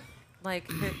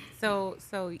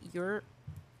 so you're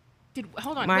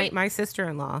Hold on. my Wait. my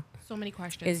sister-in-law So many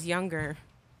questions. is younger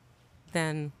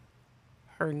than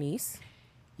her niece.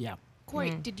 Yeah.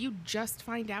 Corey, did you just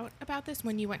find out about this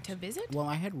when you went to visit? Well,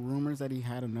 I had rumors that he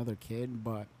had another kid,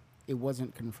 but it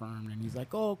wasn't confirmed. And he's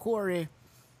like, "Oh, Corey,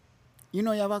 you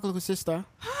know you have a little sister."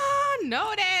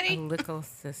 No, A Daddy. little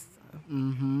sister.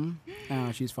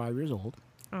 Mm-hmm. She's 5 years old.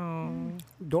 Oh.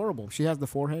 Adorable. She has the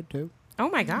forehead too. Oh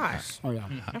my gosh. Oh yeah.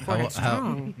 That forehead's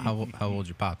strong. How old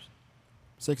your pops?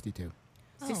 62.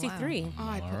 63. Oh,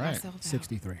 I put All right. myself down.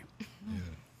 63.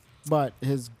 But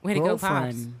his Way to go, Pops.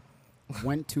 girlfriend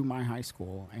went to my high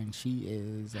school, and she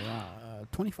is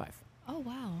 25. Oh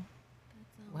wow.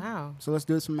 Wow. So let's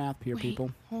do some math here, Wait,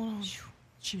 people. Hold on.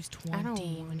 She was I don't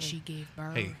 20 when wanna- she gave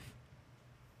birth. Hey.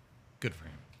 Good for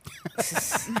him.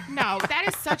 No, that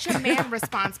is such a man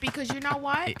response because you know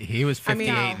what? He was 58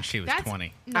 mean, and she was That's-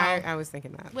 20. No, I was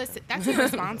thinking that. listen, that's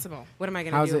irresponsible. What am I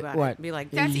going to How's do it- about what? it? Be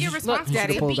like, That's You irresponsible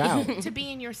Daddy. to pulled be, out. to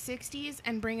be in your 60s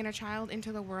and bringing a child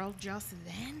into the world just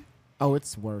then. Oh,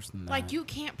 it's worse than that. Like you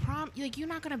can't like you're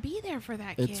not gonna be there for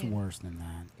that kid. It's worse than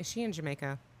that. is she in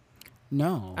Jamaica?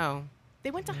 No. Oh. They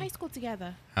went to high school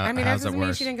together. I mean, that how's it doesn't mean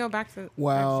worse? she didn't go back to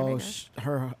Well,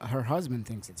 Jamaica. her husband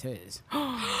thinks it's his.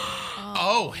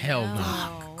 Oh, hell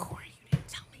no. Corey, you didn't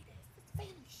tell me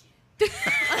this.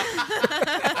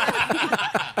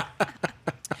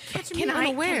 Catch me Can I-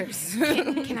 unawares.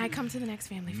 Can I come to the next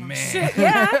family function? Man.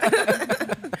 Yeah.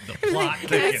 The plot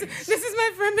thickens. This is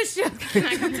my friend Michelle Can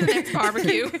I come to the next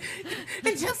barbecue?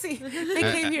 and Chelsea. They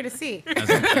came here to see.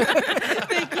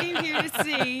 They came here to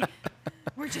see.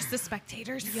 We're just the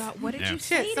spectators. Yeah, what did Yeah. you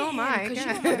say Shit, to so him? am I. 'Cause you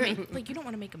God. don't wanna make, like you don't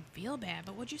want to make him feel bad,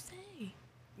 but what'd you say?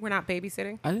 We're not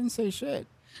babysitting. I didn't say shit.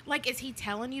 Like, is he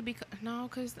telling you because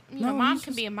because No, know, mom he's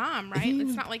can be just- a mom, right? he It's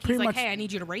was not like he's pretty like, much- hey, I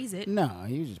need you to raise it. No,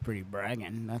 he was just pretty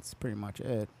bragging. That's pretty much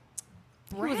it.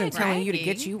 He wasn't telling you to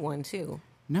get Bragging. you one too.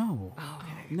 No. Oh,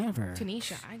 okay. Never.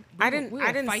 Tanisha, I didn't- We will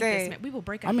I didn't fight say- This, man. We will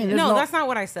break. I mean, head. There's No, no- that's not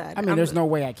what I said. I mean, there's no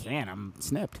way I can. I'm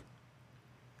snipped.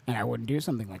 And I wouldn't do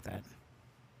something like that.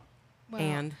 Well,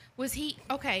 and- was he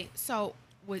okay? So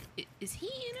is he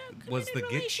in a committed Was the get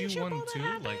you relationship one while that too?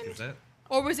 Like, happened? is that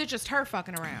Or was it just her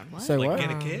fucking around? Say like what? get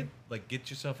a kid? Like get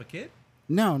yourself a kid?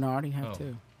 No, I already have Oh.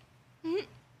 two.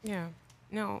 Yeah.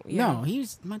 No. Yeah. No,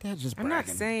 my dad's just I'm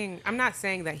bragging. not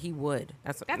saying that he would.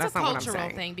 That's That's a not what I'm cultural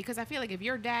saying. thing because I feel like if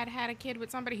your dad had a kid with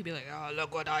somebody, he'd be like, "Oh,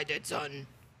 look what I did, son."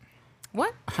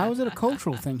 What? How is it a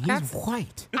cultural thing? He's That's-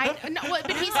 white. I no,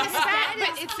 but he's Hispanic.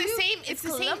 But it's the same. It's It's the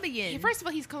same. Colombian. First of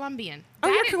all, he's Colombian. Oh,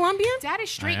 Dad you're is- Colombian? Dad is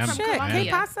straight I am. from Shit. I am. Que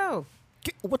Colombia. paso?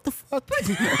 What the fuck?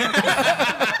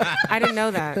 I didn't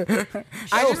know that.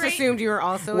 I just assumed you were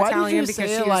also Why Italian did you because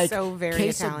say she it like is so very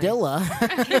Italian. quesadilla?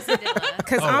 Quesadilla.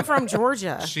 Because I'm from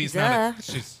Georgia. She's Duh. not.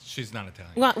 She's not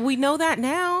Italian. Well, we know that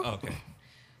now. Okay.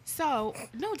 So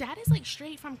no, Dad is like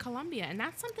straight from Colombia, and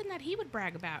that's something that he would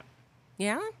brag about.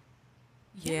 Yeah.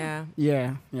 Yeah.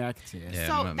 yeah, I can see it. Yeah,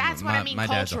 So my- that's what my- I mean my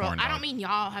dad's a cultural. horn I dog. don't mean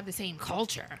y'all have the same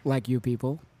culture. Like you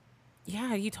people.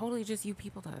 Yeah. You totally just you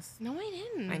people us. No, I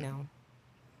didn't. I know.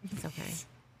 It's okay.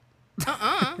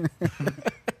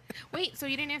 Wait, so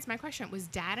you didn't answer my question. Was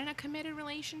Dad in a committed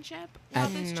relationship while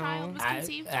this No. child was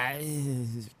conceived?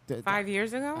 5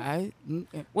 years ago. I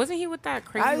Wasn't he with that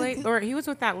crazy I lady? thi- Or he was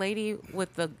with that lady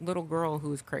with the little girl who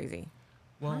was crazy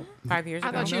Well, 5 years I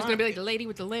ago. thought she was gonna be like the lady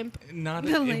with the limp. not.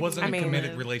 The It lady- wasn't I a mean-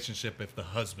 committed relationship if the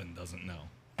husband doesn't know.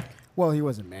 well, he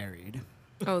wasn't married.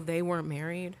 Oh, they weren't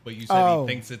married. But you said Oh.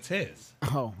 he thinks it's his.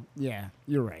 Oh, yeah,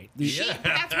 you're right. She, but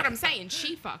that's what I'm saying.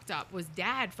 She fucked up. Was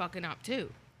Dad fucking up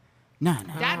too? No.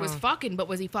 Dad was fucking, but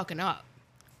was he fucking up?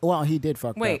 Well, he did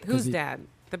fuck up. Wait, 'cause who's he- dad?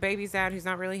 The baby's dad, who's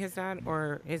not really his dad,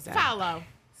 or his dad? Follow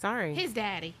Sorry. his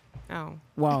daddy. Oh,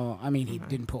 Well, I mean, he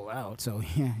didn't pull out, so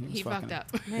yeah, he, was He fucking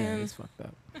fucked up. Yeah, Man. he's fucked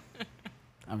up.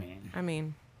 I mean, I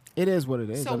mean, it is what it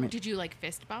is. So I mean, did you like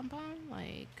fist bump him?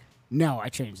 Like No, I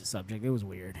changed the subject. It was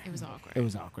weird. It was awkward. It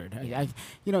was awkward.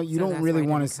 You know, you So don't that's really why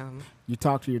I want didn't to. come. You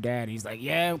talk to your dad. He's like,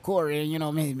 "Yeah, Corey, you know,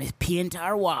 me pee into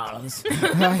our walls."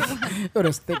 Like, with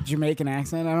a thick Jamaican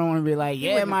accent. I don't want to be like,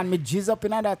 "Yeah, man, me jizz up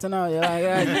in that tonight." You're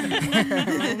like,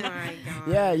 Oh my god.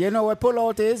 yeah, you know what pull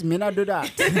out is? Me not do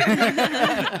that.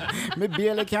 Me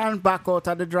barely can back out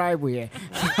of the driveway.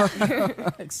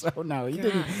 Like, so no, he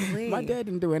didn't. Golly. My dad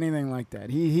didn't do anything like that.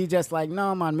 He just like,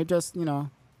 no, man, me just, you know,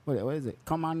 what is it?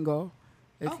 Come on, go.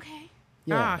 Okay.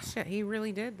 Yeah, Ah, shit. He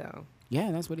really did though.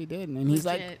 yeah, that's what he did. And he's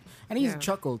like, Legit. and he's Yeah.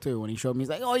 chuckled too when he showed me. He's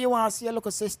like, "Oh, you want to see a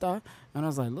little sister?" And I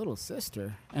was like, "Little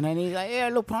sister?" And then he's like, "Yeah,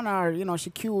 look on her, you know, she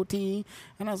cutie."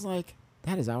 And I was like,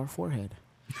 "That is our forehead.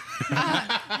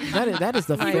 that is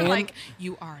the You're family. like,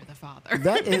 you are the father.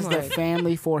 That is the Right.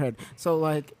 family forehead." So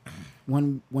like,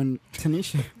 when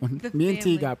Tanisha, when The me and T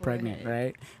family got pregnant, forehead.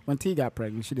 right? When T got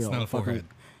pregnant, she did It's all not the a fucking. forehead.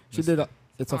 She did.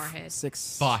 It's a Forehead.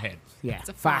 6. Forehead. Yeah, It's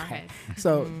a forehead.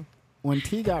 So when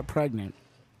T got pregnant,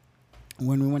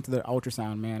 when we went to the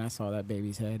ultrasound, man, I saw that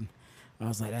baby's head. I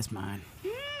was like, "That's mine."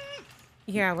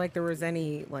 Yeah, like there was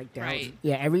any like doubt. Right.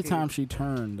 Yeah, every time she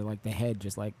turned, like the head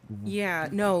just like. Yeah,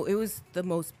 no, it was the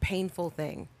most painful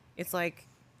thing. It's like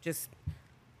just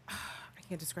I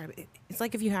can't describe it. It's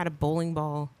like if you had a bowling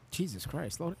ball. Jesus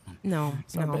Christ, slow down. No,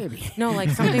 It's our no, baby. no, like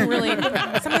something really,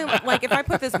 something like if I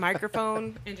put this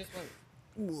microphone and just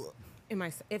went "Ugh," in my,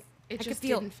 if I It could just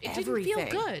feel didn't. It everything. didn't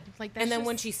feel good. Like that. And then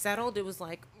when she settled, it was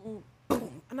like, boom,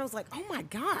 and I was like, oh my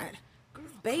god,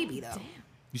 baby though.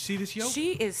 You see this yo?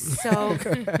 She is so,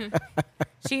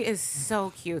 she is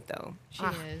so cute though. she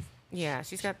Ah, is. Yeah,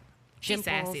 she's got. She's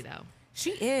dimples. sassy though.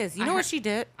 She is. You I know heard- what she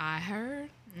did? I heard.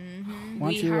 Why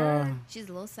We don't you? heard. She's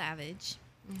a little savage.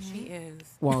 She is.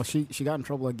 Well, she got in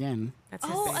trouble again. That's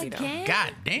his Oh, baby though. again?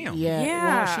 God damn. Yeah.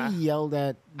 Yeah. Well, she yelled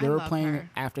at. They I were love playing her.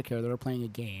 aftercare. They were playing a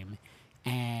game,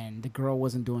 and the girl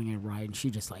wasn't doing it right, and she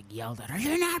just like yelled at her,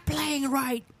 "You're not playing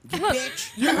right, you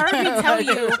bitch." You heard me tell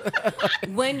you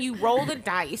when you roll the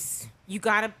dice, you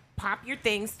gotta pop your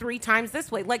things 3 times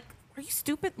this way. Like, are you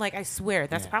stupid? Like, I swear,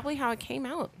 that's Yeah. probably how it came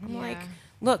out. I'm like, Yeah.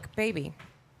 look, baby,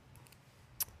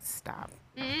 stop.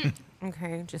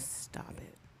 Okay, just stop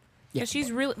it. Yeah, Yeah,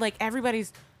 she's really like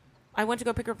everybody's. I went to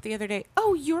go pick her up the other day.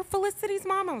 Oh, you're Felicity's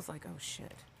mom. I was like, oh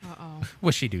shit. Uh-oh.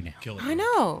 What's she do now? Kill it. I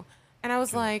know. And I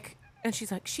was like, and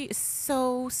she's like, she is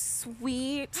so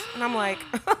sweet. And I'm like,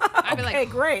 I'd be okay, like,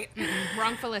 great.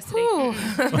 wrong Felicity. Whew.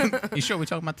 You sure we're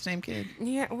talking about the same kid?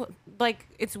 Yeah, well, like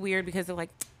it's weird because they're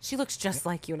like, she looks just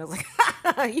like you, and I was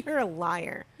like, you're a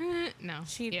liar. No.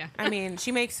 She, Yeah. I mean,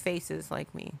 she makes faces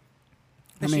like me.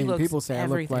 I But she mean, looks people say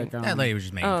everything. I look like. That lady was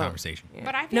just making Oh. conversation. Yeah.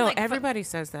 But I feel no, like everybody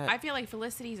says that. I feel like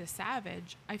Felicity's a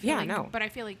savage. I feel Yeah, like, no. But I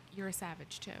feel like you're a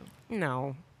savage too.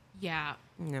 no, Yeah.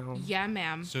 no. Yeah,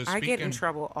 ma'am. So I get in speaking-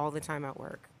 trouble all the time at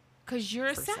work. Because you're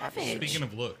a For savage. savage. Speaking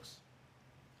of looks,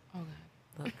 Oh,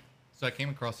 God. Look, so I came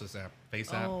across this app,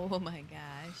 Face app. Oh my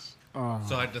gosh. Oh.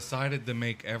 So I decided to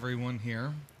make everyone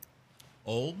here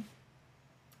old,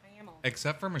 I am old.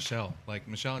 except for Michelle. Like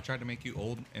Michelle, I tried to make you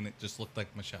old, and it just looked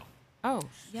like Michelle. Oh,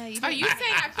 Yeah, you Are didn't. you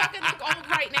saying I fucking look old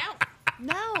right now?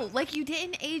 No, like you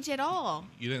didn't age at all.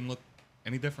 You didn't look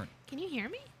any different. Can you hear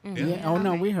me? Yeah. Oh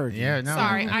no, Okay. we heard you. Yeah, no.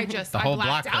 Sorry, I just The I whole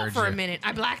blacked block out heard for a you. minute.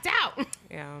 I blacked out.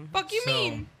 yeah. Fuck you So-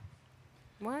 mean?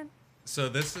 What? So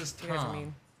this is You guys are Tom.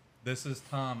 mean. This is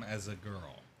Tom as a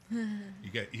girl. You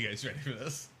guys ready for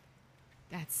this?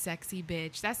 That sexy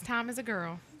bitch. That's Tom as a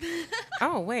girl.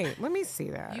 Oh wait, let me see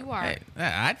that. You are. Hey,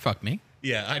 I'd fuck me.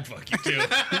 Yeah, I'd fuck you too.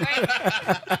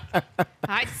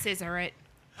 I'd scissor it.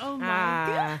 Oh my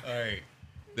Ah, All right.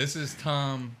 This is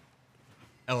Tom,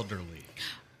 elderly.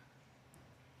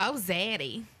 Oh,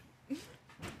 Zaddy.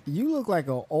 You look like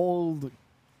an old.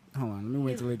 Hold on, let me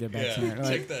wait till we get back to it.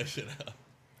 Like, that shit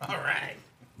out. All right.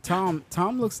 Tom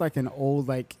looks like an old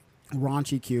like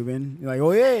raunchy Cuban. You're like,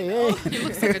 oh yeah, yeah. He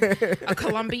looks like a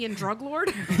Colombian drug lord.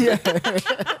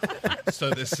 So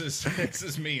this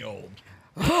is me old.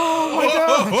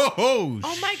 Oh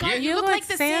Oh my God, shit. you look like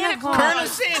the Santa Claus. Colonel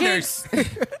Sanders.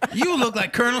 You look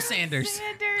like Colonel Sanders.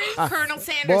 Sanders. Colonel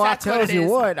Sanders. Boy, I That's what tells it you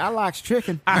is. what, I like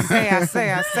chicken. I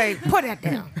say, put that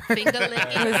down. Finger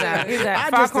licking. Who's that? Who's that?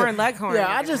 I just Foghorn a- Leghorn. Yeah,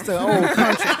 I just an old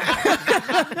country.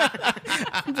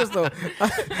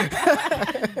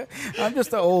 I'm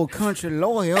just an old country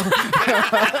lawyer.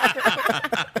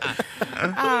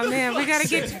 Oh man, we gotta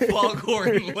get.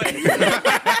 Foghorn leg.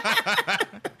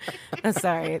 I'm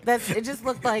sorry. It just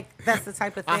looked like that's the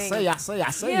type of thing. I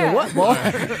say, Yeah. you what, boy?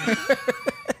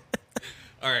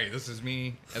 All right, this is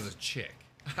me as a chick.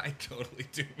 I totally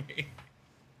do me.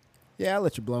 Yeah, I'll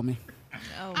let you blow me.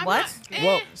 Oh, I'm What? not- eh.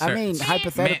 Well, I Sir. mean,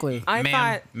 hypothetically. I ma'am,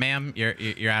 thought ma'am, your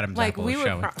Adam's like apple we is would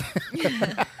showing.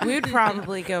 we would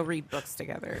probably go read books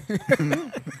together. Like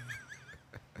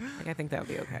I think that would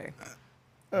be okay.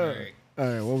 All right. All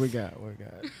right, what we got? What we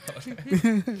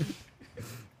got?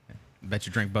 Bet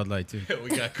you drink Bud Light too. We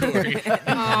got Corey.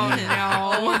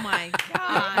 Oh my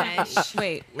gosh.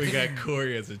 Wait, We got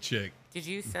Corey as a chick. did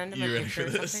you send him You a ready picture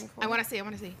for or this? something? I want to see. I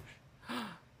want to see.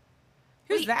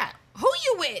 Who's Wait. that? Who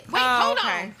you with? Wait, Oh, hold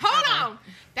okay. on. Hold Okay. on.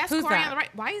 That's Who's Corey that? on the right.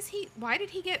 Why did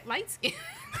he get light skin?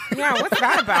 Yeah, what's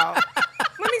that about?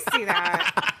 Let me see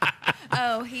that.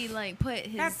 Oh, he like put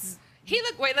his. That's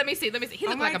Wait, let me see. He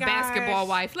looked my like a basketball gosh.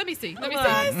 wife. Let me see. Let me Look.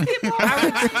 see.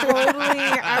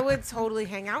 I would totally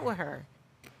hang out with her.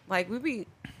 Like we'd be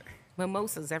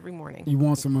mimosas every morning. You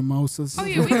want some mimosas? Oh,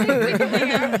 yeah, we can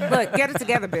hang out. Look, get it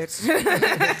together, bitch.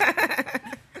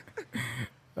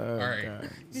 All right.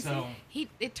 So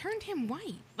It turned him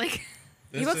white. Like,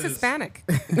 He this looks is- Hispanic.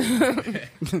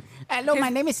 Hello, my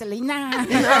name is Selena.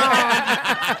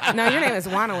 No, your name is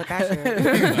Juana with that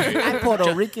shit. I'm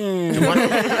Puerto Rican.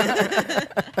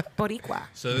 Boricua.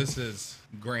 So this is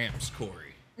Gramps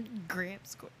Corey.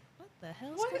 Gramps. What the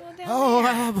hell's going on down Oh,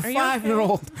 there? I have a Are you okay?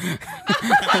 5-year-old.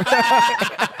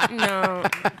 No.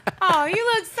 Oh,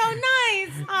 you look so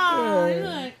nice. Oh, you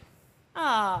look.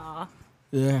 Oh.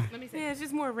 Yeah. let me see. Yeah, it's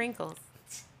just more wrinkles.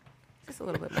 Just a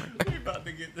little bit more. We're about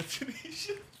to get the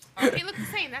Tanisha. Oh, he looked the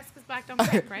same. That's because black don't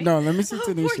crack, right? No, let me see Oh,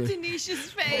 poor Tanisha.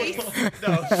 Tanisha's face.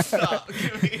 No, stop.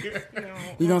 Give me here.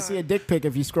 You're going to see a dick pic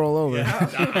if you scroll over.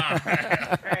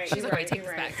 She's like, wait, take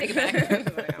this back. Take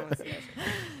it back.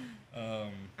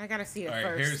 I gotta see it All right,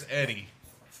 first. here's Eddie.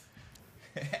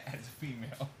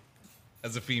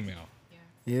 As a female. Yeah,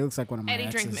 he looks like one of my Eddie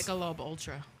drinks exes. Michelob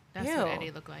Ultra. That's Ew. what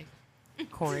Eddie looked like.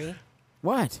 Corey.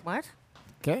 What? What?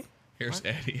 Okay. Here's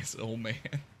Eddie as an old man.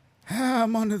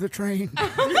 I'm under the train.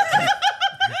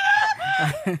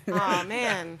 Oh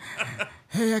man.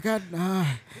 Hey, I got,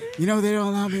 you know, they don't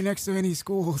allow me next to any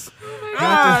schools.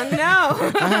 Oh no.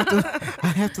 I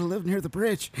have to live near the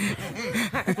bridge.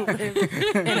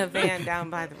 In a van down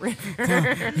by the river.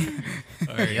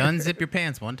 You unzip your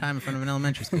pants one time in front of an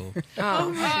elementary school.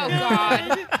 Oh,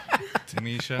 God.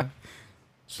 Tanisha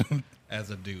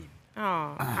as a dude.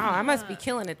 Oh, I must be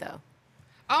killing it though.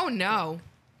 Oh, no.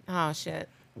 Oh shit.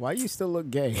 Why you still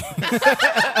look gay? Because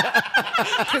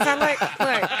I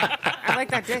like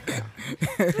that dick. Though.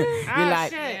 Oh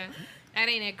like- shit. Yeah. That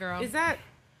ain't it, girl. Is that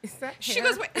She hair?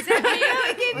 goes, wait, is that me?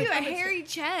 I gave you a hairy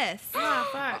chest. Oh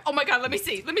fuck. Oh, my God. Let me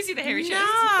see. Let me see the hairy chest.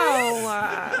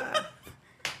 No.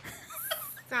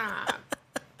 Stop.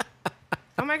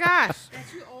 Oh my gosh.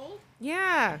 That's you old?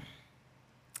 Yeah.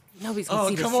 Nobody's gonna Oh,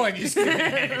 see this come shit. on. You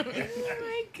scared. Oh,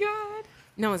 my God.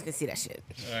 No one's gonna see that shit.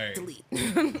 All right. Delete.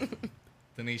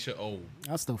 Tanisha old.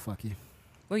 I'll still fuck you.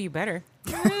 Well, you better.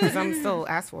 Because I'm still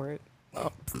asked for it.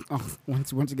 Oh,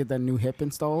 once you get that new hip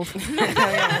installed.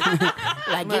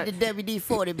 Like, Look. get the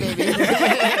WD-40,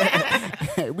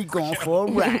 baby. We going for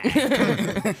a ride.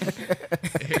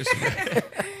 Here's,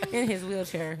 In his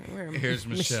wheelchair. We're a here's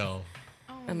Michelle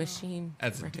a machine.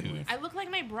 as a working dude. with. I look like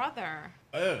my brother.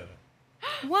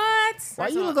 What? Why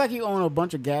you look like you own a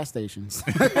bunch of gas stations?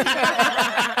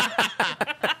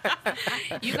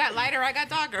 You got lighter, I got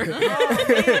darker. Oh,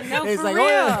 man, no, It's for like, real.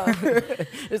 oh,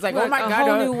 It's like, Look, oh my a God.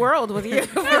 whole new world with you.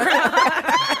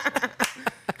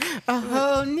 a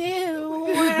whole new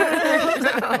world.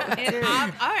 And,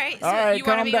 all right. So All right, you want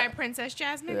to calm be down. my Princess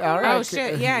Jasmine? All right. Oh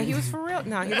shit! Yeah, he was for real.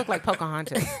 No, he looked like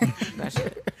Pocahontas. That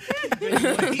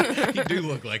shit. You do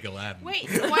look like Aladdin. Wait,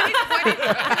 so can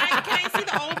I see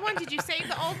the old one? Did you save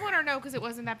the old one or no? Because it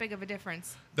wasn't that big of a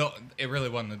difference. Though it really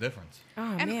wasn't a difference.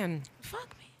 Oh And- man. Fuck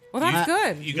me. Well, that's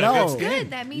good. You got No. good skin. Good.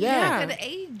 That means Yeah. you're good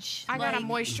age. I gotta Like,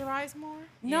 moisturize more.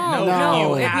 No, No. no.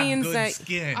 You It have means good that.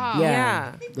 skin. Oh.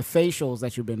 Yeah. Yeah. The facials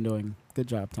that you've been doing. Good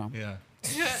job, Tom. Yeah.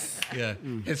 Yeah.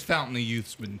 His fountain of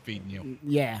youth's been feeding you.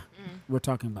 Yeah. We're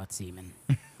talking about semen.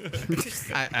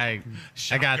 I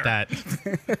got that.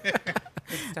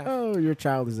 Stuff. Oh, your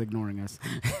child is ignoring us.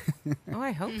 Oh,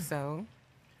 I hope so.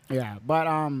 Yeah, but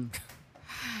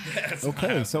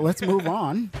okay, so let's move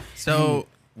on. So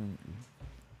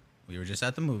we were just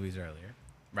at the movies earlier,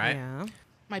 right? Yeah.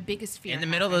 My biggest fear. In the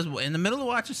middle of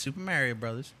watching Super Mario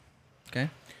Brothers. Okay.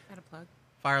 Got a plug.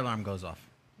 Fire alarm goes off.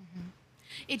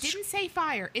 It didn't say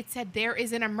fire. It said there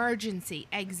is an emergency.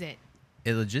 Exit.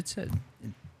 It legit said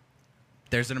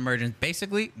there's an emergency.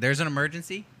 Basically, there's an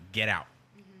emergency. Get out.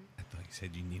 I thought you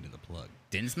said you needed a plug.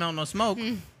 Didn't smell no smoke.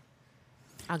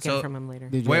 I'll get So- it from him later.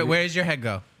 Did you Where ever- does your head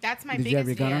go? That's my Did you have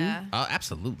biggest your gun on fear. you? Yeah. Oh,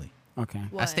 absolutely. Okay. I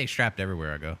What? stay strapped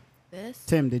everywhere I go. This?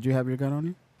 Tim, did you have your gun on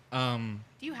you?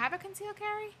 Do you have a concealed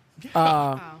carry? Uh, Oh,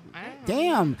 I don't know.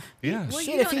 damn. Yeah. Well,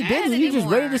 Shit, you if he don't didn't, add you just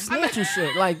ready anymore. to snitch and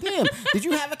shit. Like, damn, did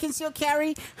you have a concealed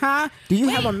carry? Huh? Do you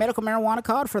have a medical marijuana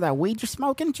card for that weed you're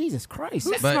smoking? Jesus Christ.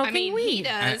 Who's But- smoking I mean, he weed?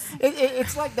 does.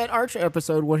 It's like that Archer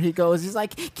episode where he goes, he's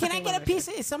like, can I get a piece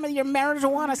of some of your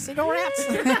marijuana cigarettes?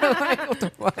 Like, what the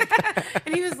fuck?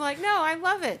 And he was like, no, I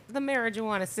love it. The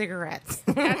marijuana cigarettes.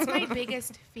 That's my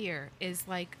biggest fear is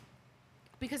like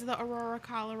because of the Aurora,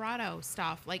 Colorado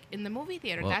stuff, like in the movie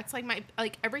theater. Well- That's like my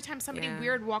like every time somebody Yeah.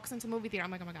 weird walks into the movie theater,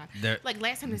 I'm like, oh my god. There- Like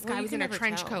last time this Well, guy you was can in a never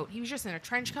trench tell. coat. He was just in a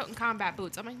trench coat and combat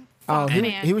boots. I'm like, Oh, fuck,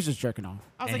 man. he was just jerking off.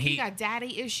 I was And like, he he- got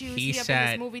daddy issues. he He up in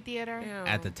sat this movie theater. Yeah.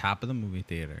 At the top of the movie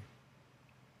theater,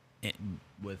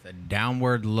 with a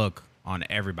downward look on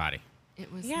everybody.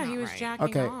 It was Yeah, he not was right. jacking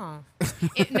Okay.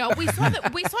 off. No, we saw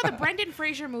the Brendan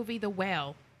Fraser movie, The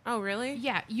Whale. Oh, really?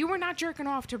 Yeah, you were not jerking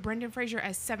off to Brendan Fraser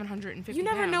as 750 You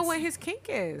never know pounds. what his kink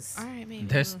is. All right, maybe.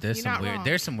 There's You're some not weird. wrong.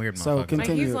 There's some weird So motherfuckers.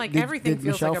 continue. he's like, Did- everything did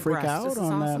feels Michelle like a freak breast. out This is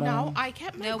on that? awesome. No, I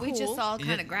kept my No, we cool. just all Yeah.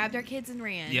 kind of grabbed our kids and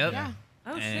ran. Yep. Yeah.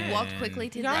 Oh, shit. And- Walked quickly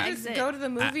to the Y'all just exit. go to the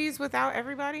movies without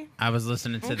everybody? I was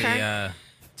listening to Okay.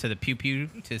 the pew pew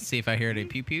to see if I heard any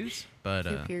pew pews, but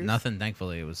Pew-pews. nothing.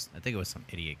 Thankfully, I think it was some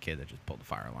idiot kid that just pulled the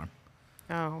fire alarm.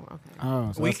 Oh, okay.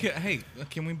 Oh, so We that's- could. Hey,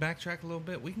 can we backtrack a little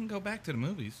bit? We can go back to the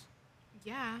movies.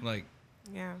 Yeah. Like,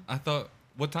 Yeah. I thought.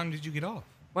 What time did you get off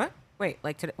What? Wait,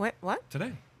 like today? What?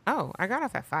 today? Oh, I got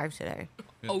off at 5 today.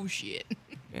 Oh shit.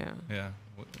 Yeah. Yeah,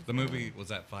 the movie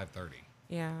was at 5:30.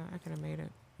 Yeah, I could have made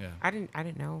it. Yeah. I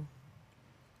didn't know.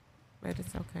 But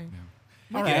it's okay.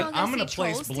 All Yeah, right. go I'm gonna see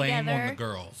place Trolls blame on the together.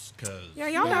 girls because Yeah,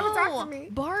 y'all never talked to me.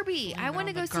 Barbie. I want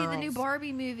to the go see the new girls.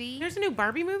 Barbie movie. There's a new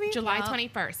Barbie movie? July Yup.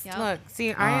 21st. Yup. Look,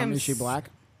 see, I am. Is she black?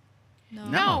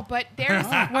 No, but there's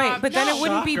Wait, but then no. it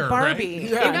wouldn't be Shocker, Barbie. right?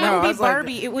 Yeah, it no, wouldn't I be was like-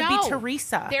 Barbie. It would No. be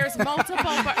Teresa. There's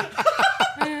multiple.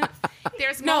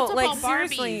 There's No, multiple like, Barbies.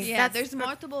 seriously. Yeah, That's there's the-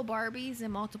 multiple Barbies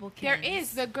and multiple There Kens.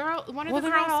 is the girl. One of well, the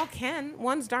they're girls. not all Ken.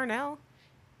 One's Darnell.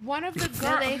 One of the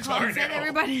No, they girls. called said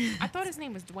everybody. I thought his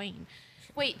name was Dwayne.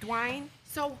 Wait, Dwayne.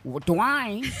 so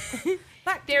Dwayne.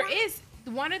 there is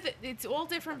one of the. It's all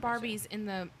different Barbies in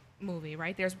the movie,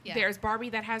 right? Yeah. There's Barbie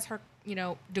that has her,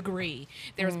 degree.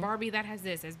 There's Barbie that has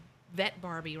this. There's vet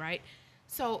Barbie, right?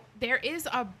 So there is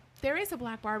a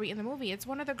black Barbie in the movie. It's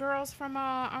one of the girls from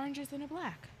Orange Is the New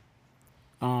Black.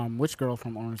 Which girl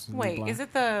from Orange is the New Wait, Black? is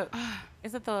it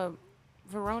the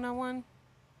Verona one?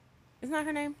 Isn't that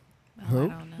her name? Who? I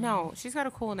don't know. No, she's got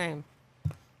a cool name.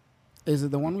 Is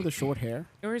it the one with the short hair?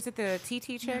 Or is it the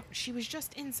TT chick? She was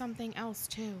just in something else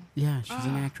too. Yeah, she's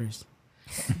an actress.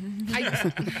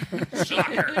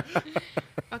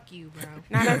 Fuck you, bro.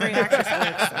 Not every actress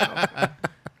works, though.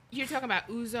 You're talking about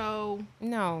Uzo.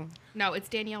 No. No, it's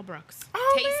Danielle Brooks.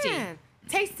 Oh, Tasty. man.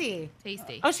 Tasty.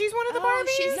 Tasty. Oh, she's one of the Barbies?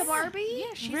 She's a Barbie? Yeah,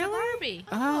 she's Really? a Barbie.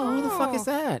 Oh, who the fuck is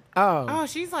Oh. that? Oh. Oh,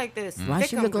 she's like this. Why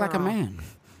she thickum look like a girl. man?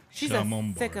 She's Come a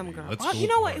on, thickum Barbie. girl. Let's Oh, go, you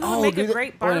know what? Who Barbie. would make do a they-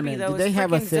 great wait a Barbie, minute, though, do they is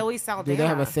have a freaking thick, Zoe Saldana. Do they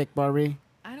have a thick Barbie?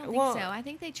 I don't think Well- so. I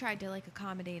think they tried to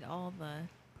accommodate all the.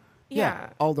 Yeah.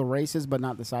 All the races, but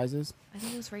not the sizes. I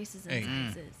think it was races Hey.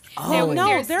 and sizes. Oh, no,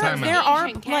 There's there Time out. are,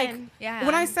 Asian like, Ken. Yeah.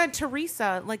 when I said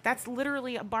Teresa, like, that's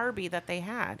literally a Barbie that they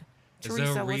had. Is there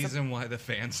a was reason why the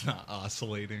fan's not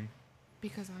oscillating?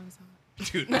 Because I was on.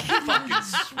 Dude, I'm fucking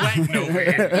sweating over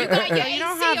here. You got your You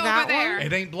don't AC have over that there.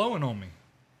 It ain't blowing on me.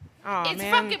 Oh, It's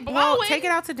man. fucking Well, blowing. take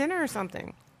it out to dinner or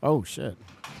something. Oh shit.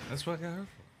 That's what I got her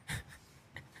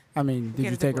for. I mean, did Get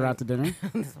you a take her big out to dinner?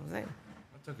 That's what I'm saying.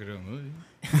 I took her to a movie.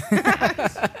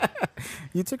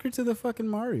 You took her to the fucking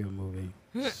Mario movie.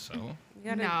 So You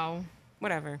gotta, No.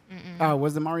 whatever.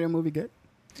 Was the Mario movie good?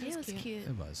 It was cute.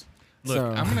 It was. look,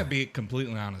 So- I'm gonna be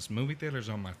completely honest. Movie theaters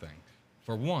are my thing.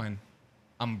 For one,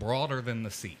 I'm broader than the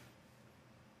seat.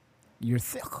 You're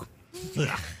thick.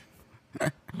 All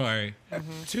right.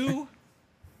 Two,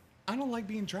 I don't like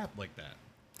being trapped like that.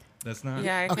 That's not.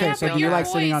 Yeah, I Okay, kinda so feel do you that. like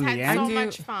sitting on the had end? so I do.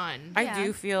 much fun. I Yeah,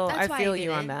 do feel. that's I why feel I you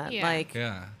did on it. that. Yeah. Like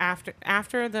Yeah.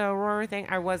 after the Aurora thing,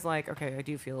 I was like, okay, I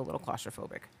do feel a little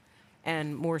claustrophobic,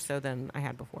 and more so than I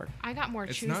had before. I got more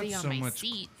It's not choosy on so my much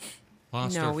seat.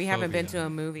 No, we haven't been to Claustrophobia. a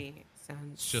movie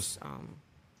since. It's just um,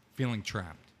 feeling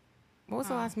trapped. what was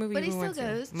the last movie But we he still went to?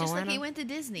 goes, just like Moana? he went to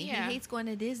Disney. Yeah. He hates going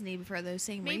to Disney for those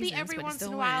same Maybe reasons. every but he once in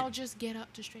still a while, went. just get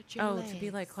up to stretch your Oh, legs. to be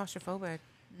like claustrophobic.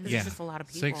 Yeah. There's just a lot of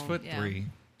people. 6'3", Yeah.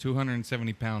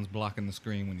 270 pounds blocking the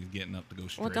screen when he's getting up to go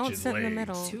stretch Well, don't his sit in the legs.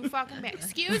 middle. Too fucking bad.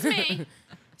 Excuse me.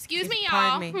 Excuse me, y'all.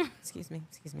 Pardon me. Excuse me.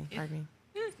 Excuse me. Pardon me.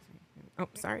 Excuse me. Oh,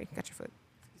 sorry. Got your foot.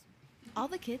 All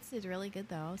the kids did really good,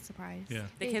 though. I was surprised. Yeah.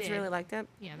 The They kids did. really liked it.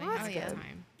 Yeah, they Well, had a that's good good.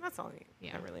 time. That's all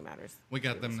Yeah. that really matters. We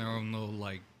got them their own little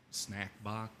like snack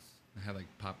box. They had like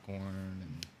popcorn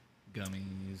and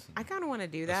gummies, I kind of want to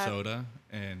do a that. soda,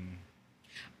 and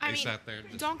I they mean, sat there.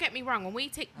 Just, don't get me wrong. When we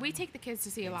take the kids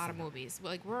to see a lot of movies,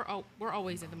 like we're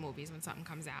always at the movies when something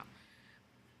comes out.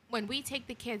 When we take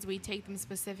the kids, we take them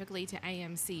specifically to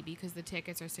AMC because the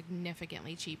tickets are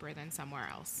significantly cheaper than somewhere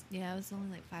else. Yeah, it was only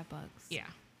like $5. Yeah.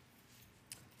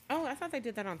 Oh, I thought they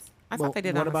did that on. I Well, thought they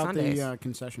did that what on about Sundays. the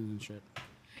concessions and shit?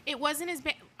 It wasn't as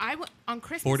bad. On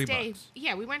Christmas 40 Day. bucks.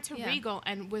 Yeah, we went to Yeah. Regal,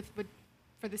 and with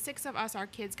for the 6 of us, our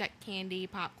kids got candy,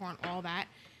 popcorn, all that.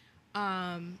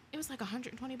 It was like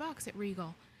 $120 at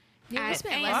Regal. Yeah, we At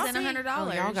spent less than AMC $100.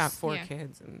 Oh, y'all got 4 Yeah.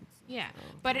 kids, and Yeah,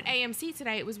 but at AMC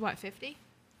today it was what, 50?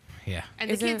 Yeah. And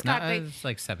the Isn't kids it- No, got the it's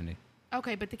like 70.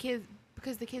 okay, but the kids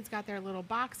because the kids got their little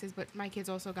boxes, but my kids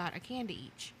also got a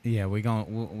candy each. Yeah, we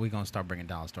gonna start bringing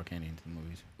dollar store candy into the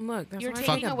movies. look, that's You're why I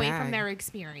taking take a away bag. from their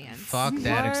experience. Fuck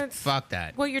that. What? Fuck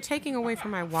that. Well, you're taking away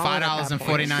from my wallet.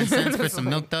 $5.49 for some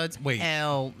milk duds? Wait.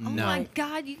 Hell Oh no. my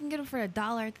God, you can get them for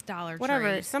 $1 at the Dollar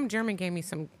Whatever. Tree. Some German gave me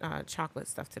some chocolate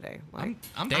stuff today. Like,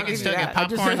 I'm They fine can with still that. get I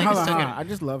just, popcorn. They hold can on, still hold on. I get.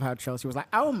 just love how Chelsea was like,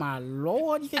 "Oh my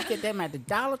Lord, you can get them at the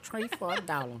Dollar Tree for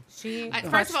 $1." she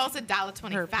First of all, it's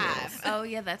 $1.25. Oh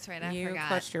yeah, that's right. I you forgot.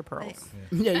 clutched your pearls.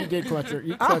 Yeah, you did clutch your.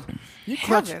 You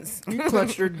heavens.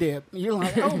 clutched your dip. You're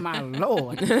like, "Oh my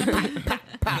Lord."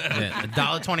 Yeah,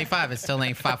 $1.25. It still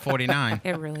ain't $5.49.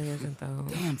 It really isn't though.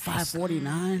 Damn,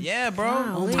 $5.49. Yeah, bro.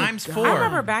 Golly. Times God. 4. I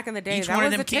remember back in the day Each that one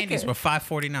was of them a candies ticket. were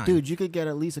 $5.49. Dude, you could get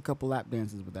at least a couple lap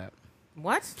dances with that.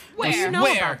 What? Where? What do you know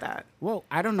Where? about that? Well,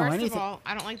 I don't know First anything. of all,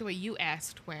 I don't like the way you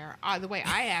asked where. The way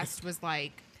I asked was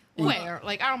like, where?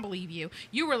 Like, I don't believe you.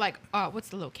 You were like, what's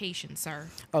the location, sir?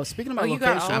 Oh, speaking about Oh, you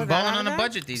got location. all I'm that out balling of on a that?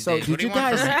 budget these So days. What did do you you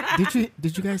want guys from me?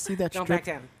 did you guys see that Don't strip?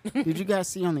 back down. Did you guys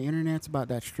see on the internet about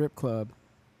that strip club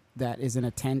that is in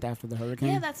a tent after the hurricane?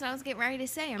 Yeah, that's what I was getting ready to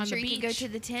say. I'm On sure the you can go beach. to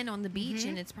the tent on the beach,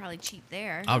 and it's probably cheap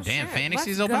there. Oh, damn. shit.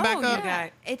 Fantasy's Let's open go, back you up?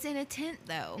 guys. It's in a tent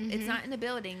though. It's not in a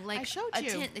building. Like showed a you.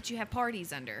 tent that you have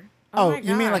parties under. Oh, my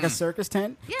you mean like a God. circus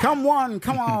tent? Yeah. Come on,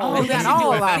 come on. Oh, we they got should do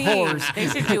all a our theme. whores. They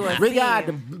should do a We got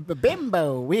the theme.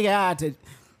 bimbo. We got the.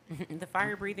 The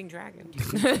fire-breathing dragon.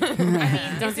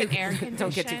 Is it air conditioned?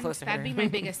 Don't get too close to That'd her. be my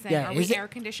biggest thing. Yeah, Are is we it- air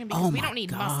conditioned? Oh Because we my don't need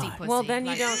God. musty pussy. Well, then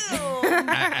you Like,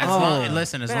 don't.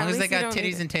 Listen, as But at long as they least you got don't need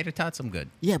titties it. and tater tots, I'm good.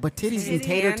 Yeah, but titties and Titty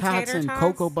tater and tots tater and tots?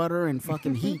 cocoa butter and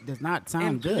fucking heat does not sound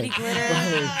And good. booty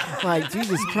glitter. Like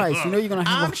Jesus Christ, you know you're gonna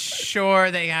have I'm a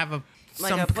sure they have Like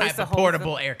some a place type to of hold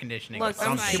portable them. air conditioning. Look, or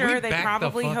I'm something. sure Can we they back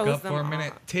probably the fuck hose up them for a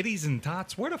minute? off. Titties and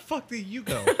tots. Where the fuck did you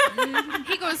go?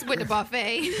 he goes with the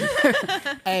buffet.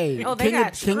 hey, Oh, they King,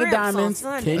 got of, King of strips on Diamonds.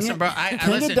 Sunday. King, Listen, of, bro, I King of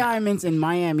listen. Diamonds in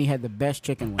Miami had the best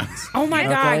chicken wings. Oh my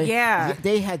God, yeah.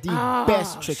 They had the Oh,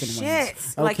 best chicken shit.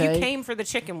 wings. Like you okay? came for the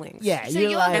chicken wings. Yeah, So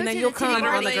you're you'll like And then go to you'll the titty come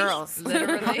on the party. girls.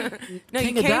 Literally. No,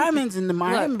 King you of came. Diamonds in the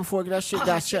Miami Look. before that shit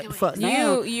got shut the fuck You-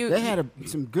 down. you- they had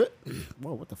some good.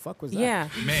 Whoa, what the fuck was that? Yeah.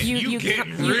 Man, you getting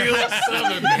you real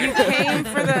southern. You came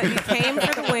for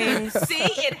the wings, See,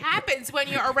 it happens when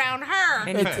you're around her.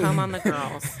 and you come on the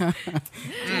girls.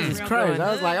 Jesus Real Christ! good.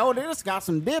 I was like, oh, they just got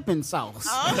some dipping sauce.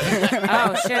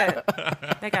 Oh shit,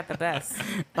 they got the best.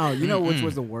 Oh, you know which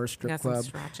was the worst strip Got some club?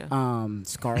 sriracha.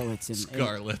 Scarlett's and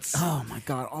Scarlet's. oh my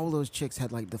God, all those chicks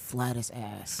had like the flattest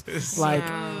ass. Like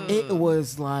Yeah. it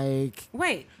was like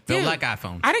Wait, Built dude, like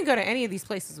iPhones. I didn't go to any of these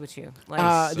places with you.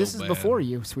 Like, So this is bad. before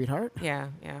you, sweetheart. yeah,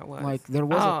 it was. Like, there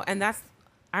was Oh, and that's.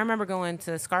 I remember going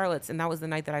to Scarlett's, and that was the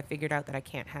night that I figured out that I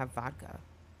can't have vodka.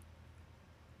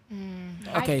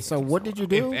 Okay, so what did you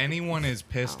do? If anyone is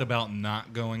pissed about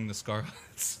not going to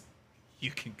Scarlet's,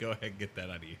 you can go ahead and get that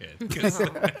out of your head.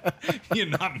 'Cause you're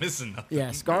not missing nothing.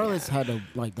 Yeah, Scarlett's had a,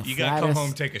 like the You gotta come flattest.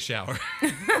 home, take a shower.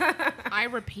 I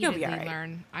repeatedly all right.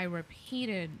 learn. I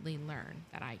repeatedly learn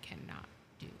that I cannot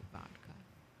do vodka.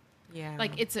 Yeah,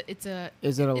 Like it's a Is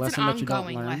it a it's lesson an that you don't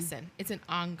ongoing learn? lesson. It's an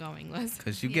ongoing lesson.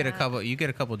 Because you get a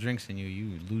Yeah. couple drinks in you,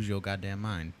 you lose your goddamn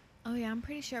mind. Oh yeah, I'm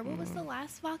pretty sure. What was the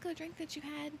last vodka drink that you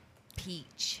had?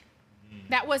 Peach.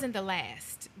 That wasn't the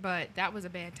last, but that was a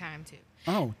bad time too.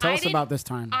 Oh, tell I us didn't- about this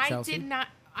time, I Chelsea. did not.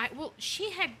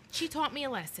 She taught me a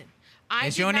lesson. I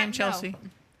Is did your not name know. Chelsea?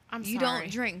 I'm You sorry.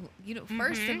 don't drink. You don't.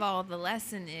 First of all, the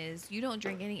lesson is you don't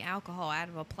drink any alcohol out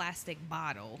of a plastic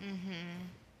bottle.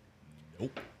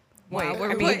 Nope. Wait, Wow,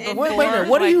 we're I mean, putting- Wait, before,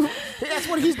 what are like, you? That's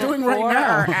what he's doing right before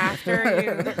now. or after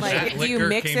you? That Like, do you liquor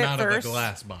mix came it out first? of the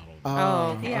glass bottle.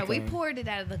 Oh, okay. Yeah, we okay. poured it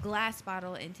out of the glass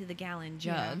bottle into the gallon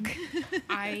jug.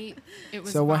 It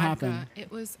was So what vodka. happened?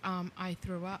 It was I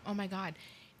threw up. Oh my god.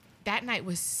 That night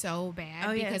was so bad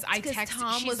Oh yeah, because I it's texted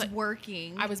Tom she's was like,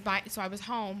 working. I was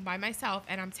home by myself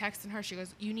and I'm texting her. She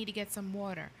goes, "You need to get some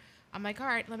water." I'm like, "All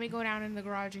right, let me go down in the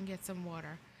garage and get some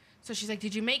water." So she's like,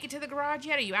 did you make it to the garage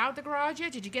yet? Are you out the garage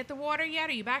yet? Did you get the water yet?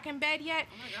 Are you back in bed yet?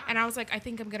 Oh my God. And I was like, I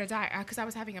think I'm going to die. Because I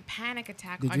was having a panic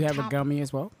attack. Did you have a gummy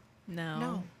as well?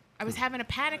 No. I was having a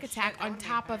panic attack on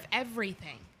top of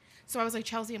everything. So I was like,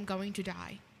 Chelsea, I'm going to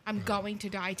die. I'm going to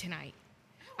die tonight.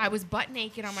 I was butt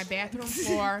naked on my bathroom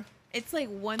floor. It's like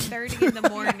 1:30 in the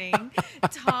morning.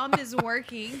 Tom is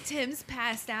working. Tim's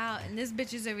passed out. And this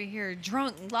bitch is over here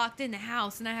drunk, locked in the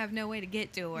house. And I have no way to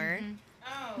get to her.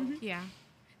 Oh. Yeah.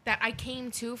 That I came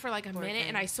to for like a minute.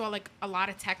 And I saw like a lot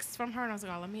of texts from her. And I was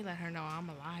like, oh, let me let her know I'm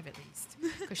alive at least.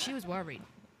 Because she was worried.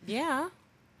 Yeah.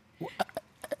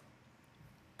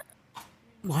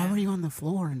 Why were you on the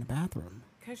floor in the bathroom?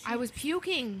 I was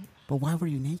puking. But why were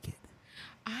you naked?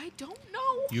 I don't know.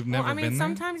 You've never I mean, been there?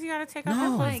 sometimes you got to take off No.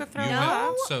 your clothes to throw You up.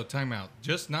 went, so time out.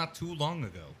 Just not too long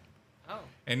ago. Oh.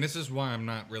 And this is why I'm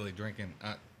not really drinking.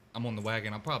 I'm on the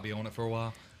wagon. I'll probably own it for a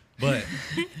while. But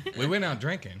we went out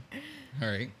drinking. All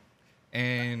right.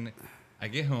 And I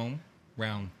get home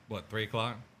around, 3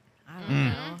 o'clock? I don't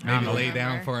know. Maybe lay remember.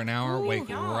 down for an hour, wake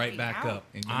y'all right be back out. up.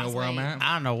 And you know where I'm at?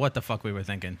 I don't know what the fuck we were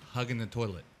thinking. Hugging the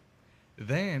toilet.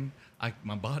 Then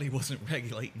my body wasn't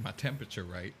regulating my temperature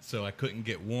right, so I couldn't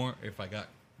get warm. If I got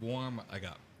warm, I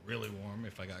got really warm.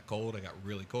 If I got cold, I got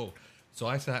really cold. So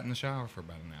I sat in the shower for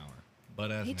about an hour.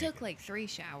 But as He naked. took like 3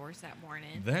 showers that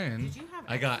morning. Then Did you have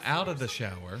I got ecstasy out or of the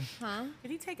shower. Huh?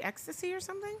 Did he take ecstasy or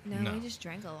something? No, No. we just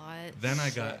drank a lot. Then I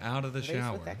got out of the Laced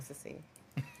shower with ecstasy.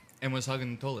 and was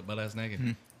hugging the toilet, but I was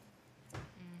naked.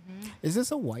 Is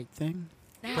this a white thing?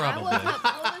 Nah, Probably. I woke up.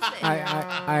 What was it?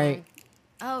 I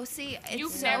Oh, see, it's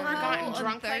You've Soho never gotten on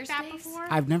drunk like that Thursdays? before?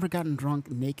 I've never gotten drunk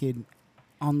naked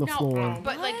on the No, floor.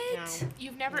 but like, What?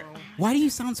 you've never. Why do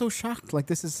you sound so shocked? Like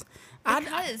this is.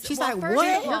 Because she's well, like, first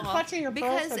what? of You're all, clutching your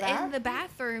pearls because for that? in the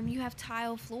bathroom you have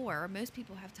tile floor. Most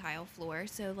people have tile floor,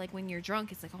 so like when you're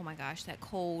drunk, it's like, oh my gosh, that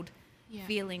cold Yeah.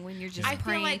 feeling when you're just I feel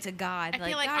praying like- to God. I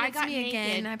feel like, like God, I it's got me again.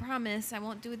 naked. I promise I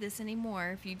won't do this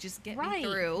anymore if you just get me Right.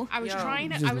 through. I was Yo. trying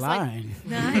to. Just I was like, lying.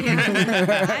 No, I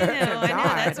know.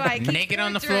 That's why I keep Naked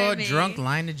on the torturing floor, me. drunk,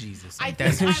 lying to Jesus. I Ain't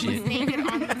think that I some was shit? naked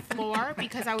on the floor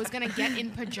because I was gonna get in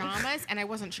pajamas and I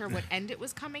wasn't sure what end it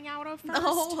was coming out of first.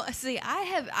 Oh, see,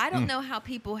 I don't know how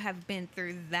people have been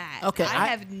through that. Okay, I I-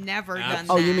 have never done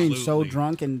Oh, that. you mean so Absolutely.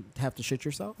 drunk and have to shit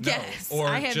yourself? No, Yes, or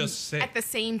I have- just sick. At the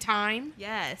same time.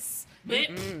 Yes.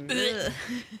 Ugh.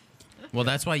 Well,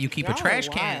 that's why you keep Y'all a are trash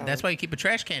can. wild. That's why you keep a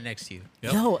trash can next to you.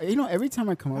 Yep. Yo, every time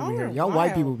I come over Y'all here, are y'all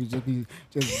white wild. people be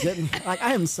just getting like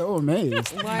I am so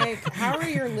amazed. Like, how are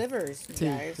your livers, you Tea,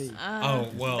 guys? tea. Oh,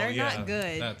 well, they're yeah. not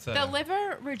good. That's, The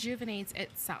liver rejuvenates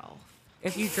itself.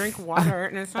 If you drink water,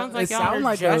 and it sounds like It y'all are sound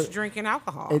like just a- drinking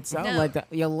alcohol. It sounds No. like that.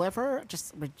 Your liver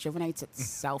just rejuvenates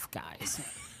itself, guys.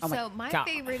 Oh So my God.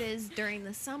 favorite is during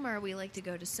the summer we like to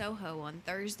go to Soho on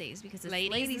Thursdays because it's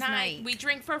Ladies' night. night. We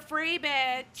drink for free,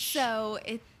 bitch. So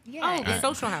it oh, the it-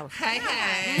 social house.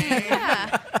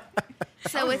 yeah.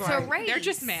 So it's a right. race. They're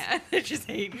just mad. They're just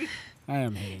hating. I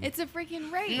am hating. It's a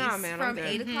freaking race Nah, man, I'm from good.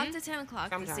 8 o'clock to 10 o'clock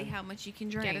to see Sometime. how much you can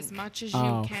drink. Get as much as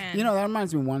Oh, you can. you know that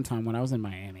reminds me one time when I was in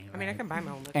Miami. I mean, I right? can buy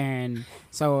my own liquor. And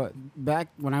so back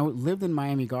when I lived in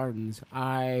Miami Gardens,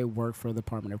 I worked for the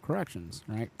Department of Corrections,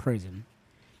 right? Prison.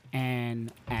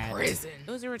 And at It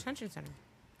was a retention center.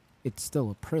 it's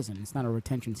still a prison. It's not a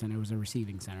retention center. It was a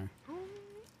receiving center.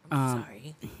 I'm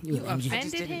sorry. You I just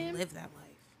offended didn't him? live that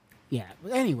life. Yeah.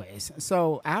 But anyways,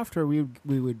 so after we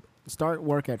would start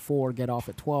work at 4, get off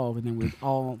at 12, and then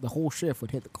the whole shift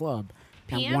would hit the club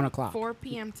at PM? 1 o'clock. 4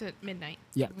 p.m. to midnight.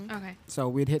 Yeah. Okay. So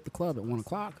we'd hit the club at 1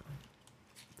 o'clock.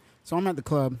 So I'm at the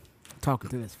club talking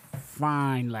to this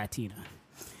fine Latina.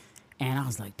 And I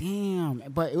was like, damn.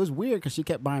 But it was weird because she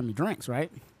kept buying me drinks,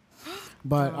 right?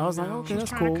 But I was like, okay, that's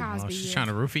Trying cool. to Cosby Oh, she's you. trying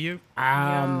to roofie you. Yo,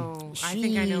 I She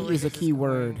think I know where is a this is key going.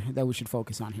 word that we should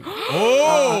focus on here.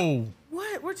 Oh,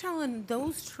 What? We're telling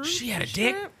those truths? She had a and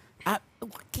dick?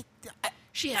 shit?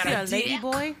 She She had a a lady dick.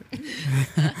 boy?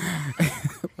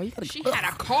 Well, you gotta She had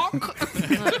a cock.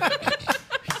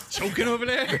 choking over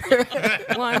there.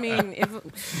 Well, I mean, if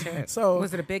shit. So-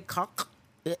 was it a big cock?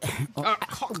 whoa, I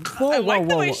whoa, like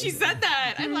the whoa, way whoa. she said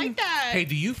that. I like that. Hey,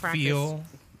 do you Practice. feel?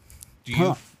 Do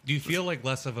Huh. you feel like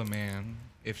less of a man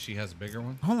if she has a bigger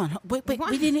one? Hold on. Wait.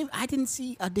 What? We didn't. I didn't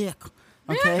see a dick.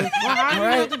 Okay. Well, how do you All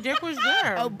know right. the dick was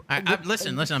there?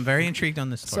 listen. I'm very intrigued on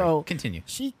this story. So Continue.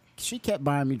 She kept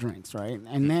buying me drinks, right?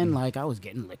 And then like I was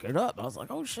getting liquored up. I was like,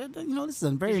 oh shit, this is a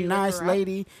very you liquor nice up?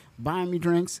 lady buying me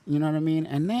drinks. You know what I mean?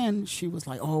 And then she was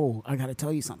like, oh, I gotta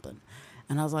tell you something.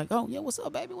 And I was like, oh yeah, what's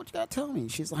up, baby? What you gotta tell me?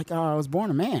 She's like, I was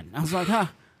born a man. I was like, huh?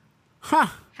 Huh.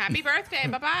 Happy birthday.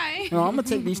 Bye-bye. No, I'm gonna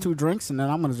take these 2 drinks and then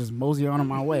I'm gonna just mosey on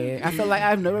my way. I feel like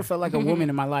I've never felt like a woman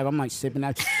in my life. I'm like sipping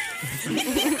that. I'm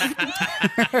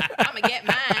going to get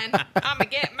mine. I'm going to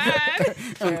get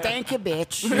mine. Thank you,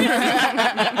 bitch.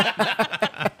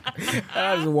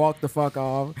 I just walked the fuck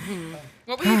off.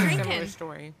 What were you Similar drinking?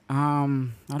 story. I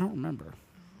don't remember.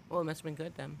 Well, it must have been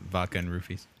good then. Vodka and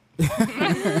roofies.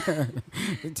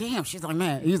 Damn, she's like,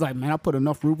 man. He's like, man, I put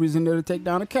enough rupees in there to take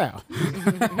down a cow.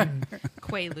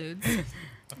 Quaaludes.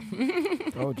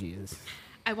 Oh, Jesus.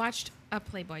 I watched a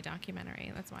Playboy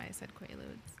documentary. That's why I said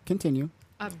Quaaludes. Continue.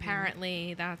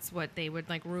 Apparently, that's what they would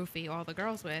like roofie all the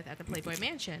girls with at the Playboy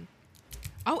Mansion.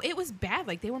 Oh, it was bad.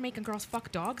 Like, they were making girls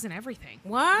fuck dogs and everything.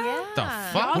 What? The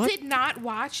Yeah. fuck? Y'all What? did not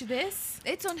watch this?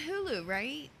 It's on Hulu,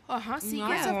 right? Uh-huh.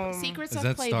 No. Secrets Is of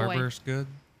that Playboy. Starburst good?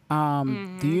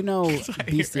 Do you know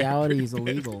bestiality is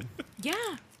illegal? Yeah.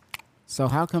 So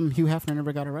how come Hugh Hefner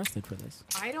never got arrested for this?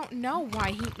 I don't know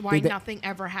why Did they- nothing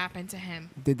ever happened to him.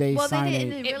 Did they Well, sign they it?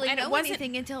 didn't It- really and it know wasn't-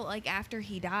 anything until like after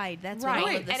he died. That's Right.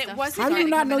 when all of this And it stuff wasn't- How do you started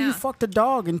not know coming you out. fucked a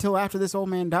dog until after this old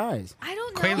man dies? I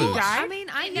don't know. Quaaludes. I mean,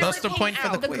 I It never That's the came point for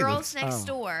out. the the girls Quaaludes. next Oh.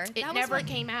 door. It That never was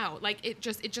came out. Like it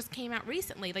just came out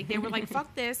recently. Like they were like,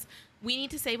 "Fuck this. We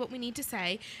need to say what we need to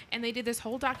say." And they did this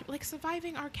whole like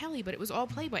surviving R. Kelly, but it was all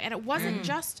Playboy, and it wasn't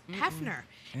just Hefner.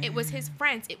 It was his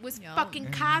friends. It was Yeah.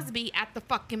 fucking Cosby at the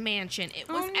fucking mansion. It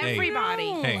was Oh,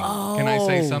 everybody. no. Hey, can I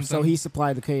say something? So he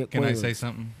supplied the Quaaludes. Can I say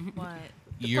something? what?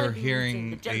 You're Quaaludes hearing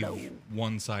and the Jell-O. a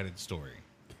one-sided story.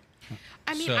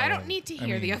 I mean, So, I don't need to I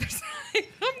hear the mean- other side.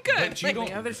 I'm good. But you Like, don't.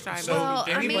 the other side. So Well,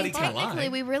 I anybody mean, can lie. technically,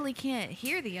 we really can't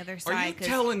hear the other Are side. you 'cause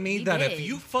telling me he that if did.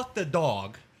 you fucked a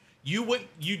dog,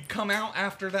 you'd come out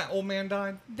after that old man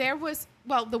died? There was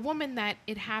the woman that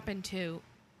it happened to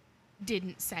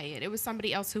didn't say it. It was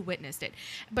somebody else who witnessed it.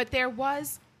 But there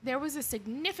was a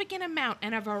significant amount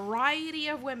and a variety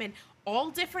of women, all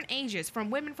different ages, from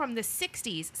women from the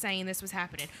 60s saying this was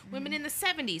happening, women in the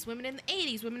 70s, women in the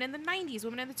 80s, women in the 90s,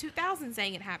 women in the 2000s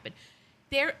saying it happened.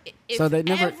 If So they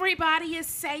never- everybody is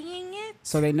saying it,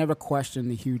 So they never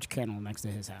questioned the huge kennel next to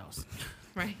his house.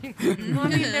 right? Well, I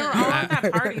mean, they were all at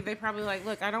that party. They probably like,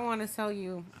 look, I don't want to sell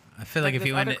you. I feel like if this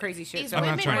you went other to, crazy shit. These So I'm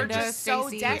not women trying were to- just so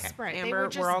Stacey, desperate. They Amber, were we're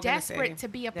just all gonna desperate say to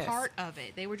be a this. part of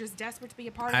it. They were just desperate to be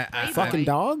a part I- of I- Playboy. Fucking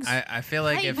dogs? I feel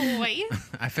like if Playboy.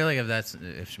 I feel like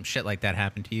if some shit like that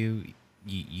happened to you,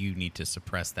 you need to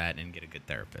suppress that and get a good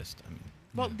therapist. I mean,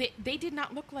 Well, they did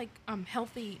not look like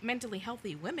mentally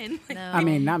healthy women. No. I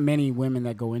mean, not many women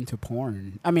that go into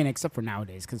porn. I mean, except for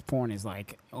nowadays, because porn is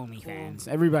like OnlyFans.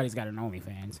 Everybody's got an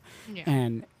OnlyFans. Yeah.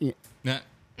 And Nah.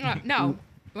 No.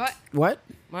 What? what?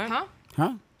 What? Huh?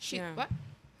 Huh? Shit. Yeah. What?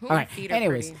 Who? All right. Feet are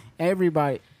Anyways, pretty.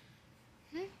 everybody.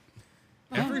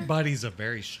 Everybody's a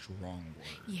very strong word.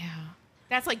 Yeah.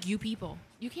 That's like you people.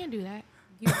 You can't do that.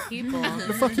 You people.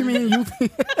 The fuck you mean you?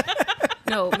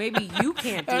 No, maybe you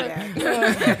can't do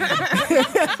that.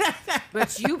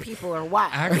 But you people are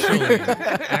wild.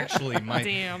 Actually, my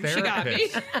Damn, she got me.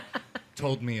 therapist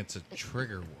told me it's a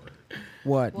trigger word.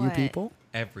 What? You What? people?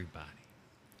 Everybody.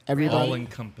 Everybody? All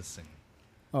encompassing.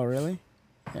 Oh, really?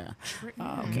 Yeah.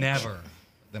 Never.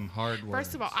 Them hard words.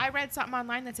 First of all, I read something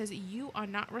online that says you are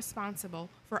not responsible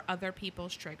for other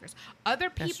people's triggers. Other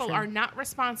people true. are not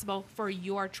responsible for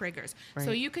your triggers. So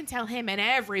Right. you can tell him and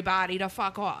everybody to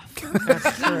fuck off.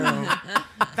 That's true.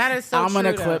 That is so I'm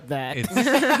gonna true, clip though. that.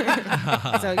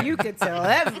 It's So you could tell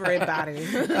everybody.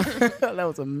 her that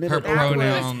was a minute. That was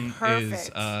pronoun is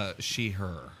perfect. she,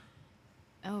 her.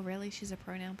 Oh, really? She's a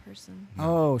pronoun person.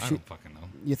 Oh, I she. don't fucking know.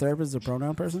 Your therapist is a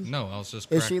pronoun person? No, I was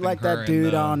just Is she correcting like her that in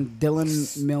dude the- on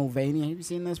Dylan Mulvaney? Have you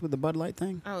seen this with the Bud Light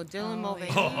thing? Oh, Dylan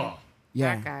Mulvaney. Oh,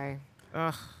 Yeah. That guy.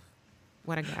 Ugh.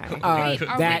 What a guy. Wait,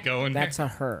 are that we going that's there? a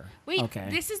her. Wait, Okay.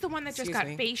 this is the one that just Excuse got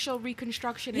me. facial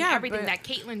reconstruction and Yeah, everything but- that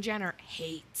Caitlyn Jenner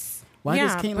hates. Why Yeah,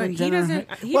 does but Caitlyn he Jenner?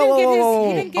 doesn't- he whoa, didn't get whoa, his- whoa, he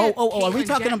whoa, didn't whoa. get Oh, are we Caitlyn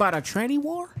talking Jenner- about a tranny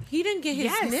war? He didn't get his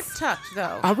Yes. nip tucked,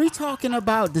 though. Are we talking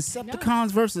about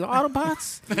Decepticons versus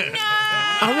Autobots? No!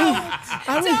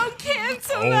 Are we? Don't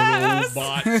cancel us!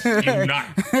 bots unite.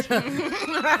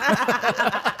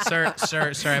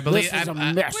 sir, I believe This is a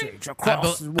I message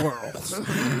across the world.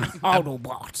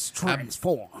 Autobots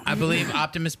transform. believe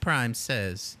Optimus Prime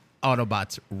says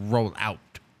Autobots roll out.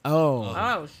 Oh.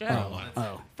 Oh, shit.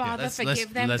 Father, let's-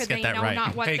 forgive them let's for get they that know right.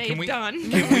 not what Hey, they've can we,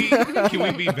 done. can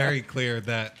we be very clear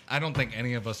that I don't think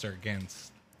any of us are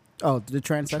against. Oh, the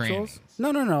transsexuals?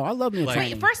 Trannies. No. I love me a Like-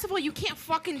 tranny. Wait, first of all, you can't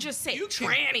fucking just say You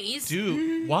can't trannies.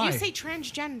 Dude, why? You say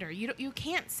transgender. You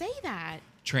can't say that.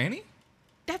 tranny?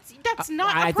 That's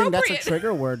not I think appropriate. that's a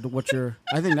trigger word.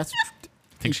 I think that's. I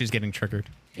think she's getting triggered.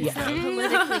 It's not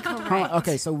politically correct.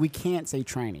 Okay, so we can't say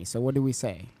tranny. So what do we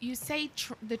say? You say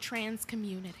the trans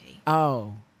community.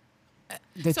 Oh.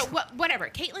 So whatever.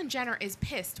 Caitlyn Jenner is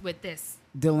pissed with this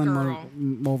Dylan girl.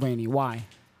 Mulvaney. Why?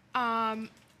 I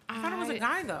thought it was a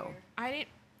guy though. I didn't.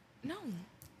 No,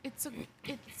 it's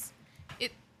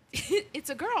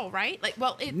a girl, right? Like,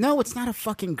 well, No, it's not a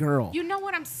fucking girl. You know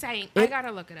what I'm saying? I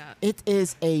gotta look it up. It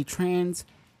is a trans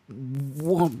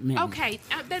woman. Okay,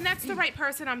 then that's the right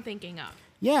person I'm thinking of.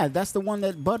 Yeah, that's the one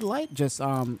that Bud Light just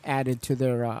added to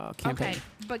their campaign. Okay,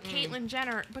 but Caitlyn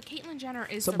Jenner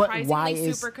is So, but surprisingly why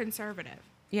is- super conservative.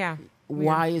 Yeah.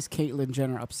 Why is Caitlyn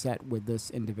Jenner upset with this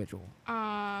individual?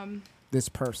 This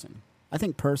person. I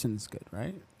think person is good,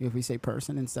 right? If we say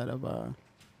person instead of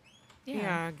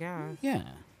Yeah, I guess. yeah.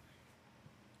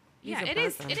 He's Yeah, a it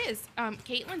is. person. It is.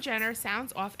 Caitlyn Jenner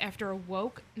sounds off after a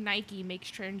woke Nike makes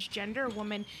transgender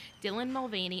woman Dylan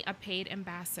Mulvaney a paid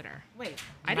ambassador. Wait,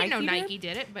 I didn't know Nike Nike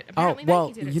did it, but Oh apparently well,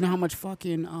 Nike did it. you know too. how much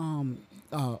fucking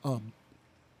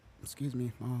excuse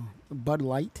me, Bud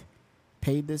Light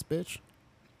paid this bitch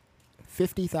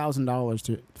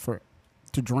 $50,000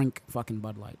 to drink fucking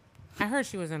Bud Light. I heard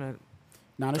she was in a.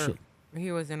 Not a or shit.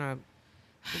 He was in a.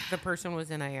 The person was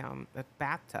in a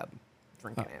bathtub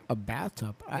drinking it A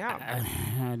bathtub. Yeah.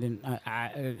 I didn't.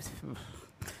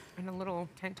 in a little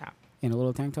tank top In a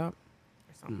little tank top.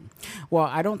 or something. Well,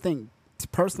 I don't think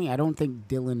personally. I don't think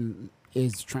Dylan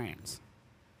is trans.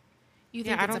 You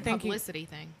Yeah, think I it's don't a think he- publicity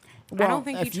thing? I Well, don't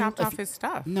think he if you- chopped if off you- his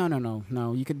stuff.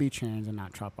 No. You could be trans and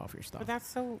not chop off your stuff. But that's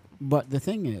so. But the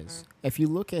thing is, if you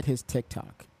look at his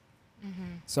TikTok,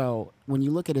 so when you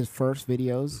look at his first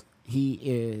videos, he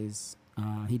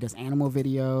does animal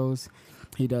videos,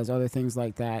 he does other things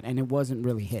like that, and it wasn't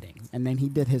really hitting. And then he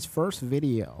did his first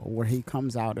video where he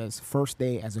comes out as first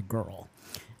day as a girl,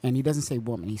 and he doesn't say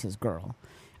woman, he says girl,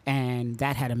 and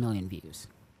that had 1 million views.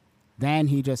 Then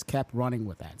he just kept running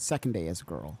with that. Second day as a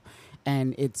girl.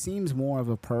 And it seems more of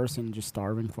a person just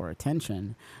starving for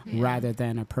attention rather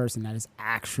than a person that is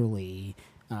actually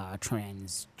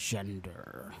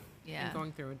transgender. Yeah. I'm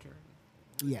going through a journey.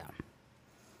 Yeah.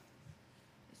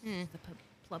 The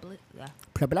public.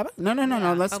 No.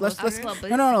 Let's Publicity.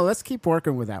 no. Let's keep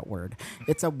working with that word.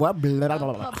 It's a what?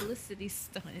 Publicity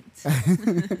stunt.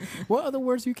 What other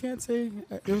words you can't say?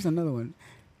 There was another one.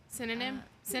 Synonym?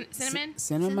 Cinnamon?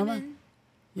 Cinnamon.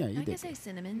 Yeah, you I can did. say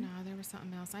cinnamon. No, there was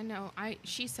something else. I know.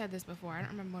 She said this before. I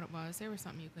don't remember what it was. There was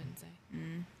something you couldn't say.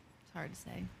 It's hard to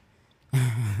say.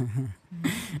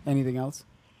 Anything else,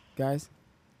 guys?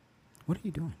 What are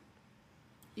you doing?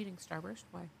 Eating Starburst?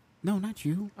 Why? No, not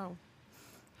you. Oh.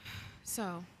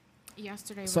 So,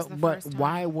 yesterday was So, the but first time.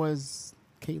 why was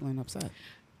Caitlyn upset?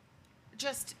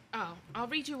 I'll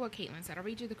read you what Caitlyn said. I'll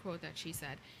read you the quote that she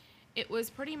said. It was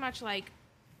pretty much like,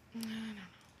 I don't know,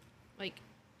 like,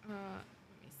 let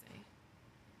me see.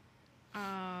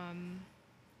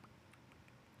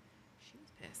 She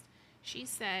was pissed. She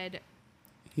said,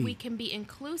 we can be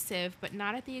inclusive, but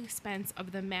not at the expense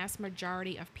of the mass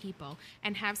majority of people,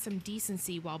 and have some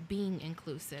decency while being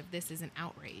inclusive. This is an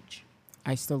outrage.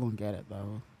 I still don't get it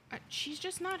though. She's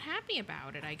just not happy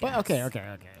about it, I guess. But okay.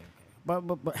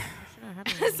 But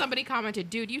Somebody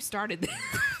commented, dude, you started this.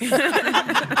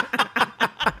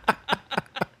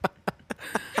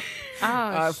 Oh,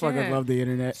 I fucking love the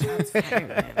internet. Shots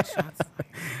fired. Shots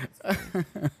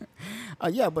fired.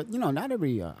 Yeah, but not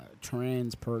every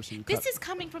trans person. This is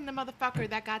coming from the motherfucker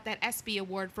that got that ESPY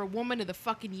award for Woman of the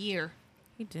fucking Year.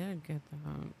 He did get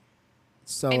that.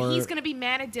 so. And he's going to be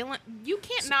mad at Dylan. You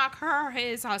can't knock her or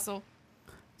his hustle.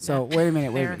 So wait a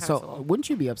minute. Their So hustle.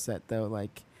 wouldn't you be upset though?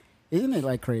 Like, isn't it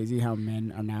like crazy how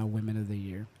men are now women of the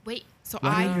year? Wait, so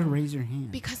Why did you raise your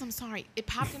hand? because I'm sorry, it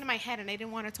popped into my head and I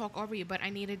didn't want to talk over you, but I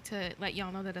needed to let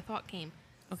y'all know that a thought came.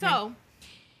 Okay. So,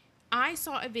 I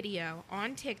saw a video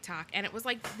on TikTok and it was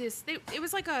like this. It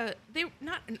was like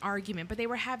not an argument, but they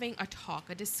were having a talk,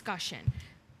 a discussion.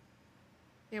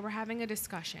 They were having a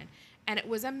discussion, and it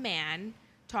was a man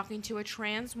talking to a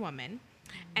trans woman,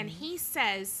 and he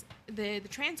says the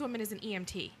trans woman is an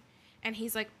EMT, and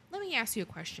he's like, "Let me ask you a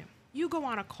question. You go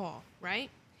on a call, right?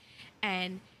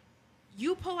 And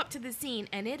you pull up to the scene,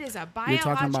 and it is a You're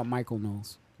biological." talking about Michael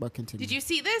Knowles, but continue. Did you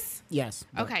see this? Yes.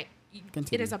 but Okay. It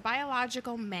continue. is a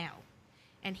biological male,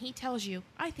 and he tells you,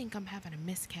 "I think I'm having a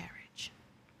miscarriage."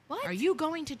 What? Are you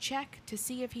going to check to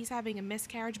see if he's having a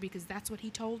miscarriage because that's what he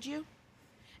told you?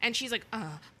 And she's like,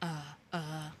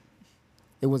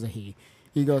 It was a he.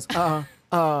 He goes, no,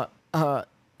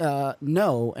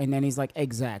 and then he's like,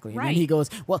 exactly. And then Right. he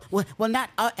goes, well, not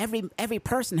every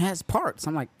person has parts.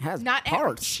 I'm like, has not every,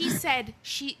 parts? she said,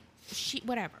 she,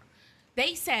 whatever.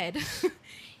 They said,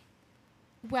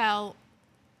 well,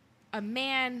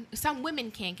 some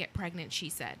women can't get pregnant, she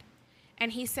said.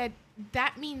 And he said,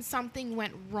 that means something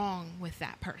went wrong with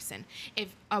that person.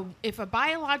 If a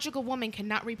biological woman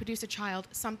cannot reproduce a child,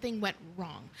 something went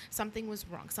wrong. Something was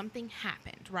wrong. Something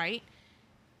happened, right?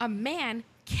 A man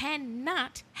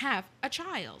cannot have a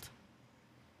child.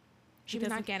 She was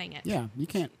not getting it. Yeah, you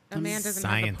can't. A man doesn't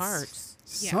have the parts.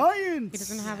 Yeah. Science. He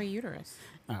doesn't have a uterus.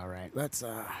 All right, let's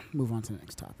move on to the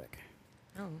next topic.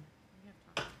 Oh.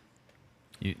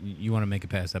 You want to make it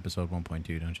past episode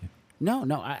 1.2, don't you?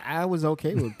 No, I was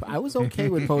okay with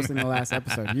posting the last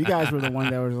episode. You guys were the one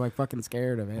that was like fucking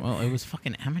scared of it. Well, it was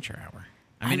fucking amateur hour.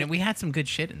 I mean, we had some good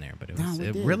shit in there, but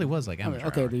it really was like amateur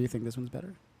Okay, hour. do you think this one's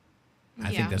better?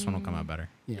 I think this one will come out better.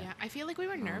 Yeah. I feel like we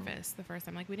were nervous the first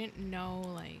time. Like we didn't know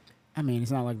like. I mean,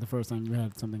 it's not like the first time you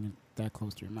had something that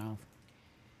close to your mouth.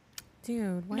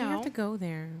 Dude, why do you have to go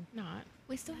there? Not.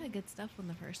 We still had good stuff on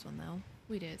the first one, though.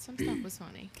 We did. Some stuff was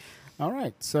funny. All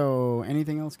right, so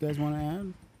anything else you guys want to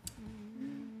add?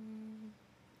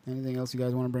 Anything else you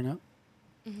guys want to bring up?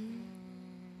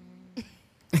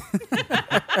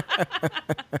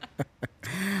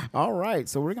 All right,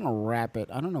 so we're gonna wrap it.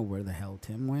 I don't know where the hell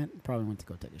Tim went. Probably went to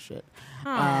go take a shit.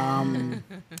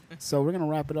 So we're gonna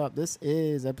wrap it up. This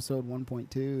is episode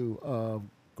 1.2 of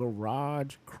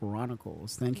Garage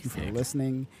Chronicles. Thank you for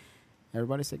listening.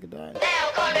 Everybody say good night.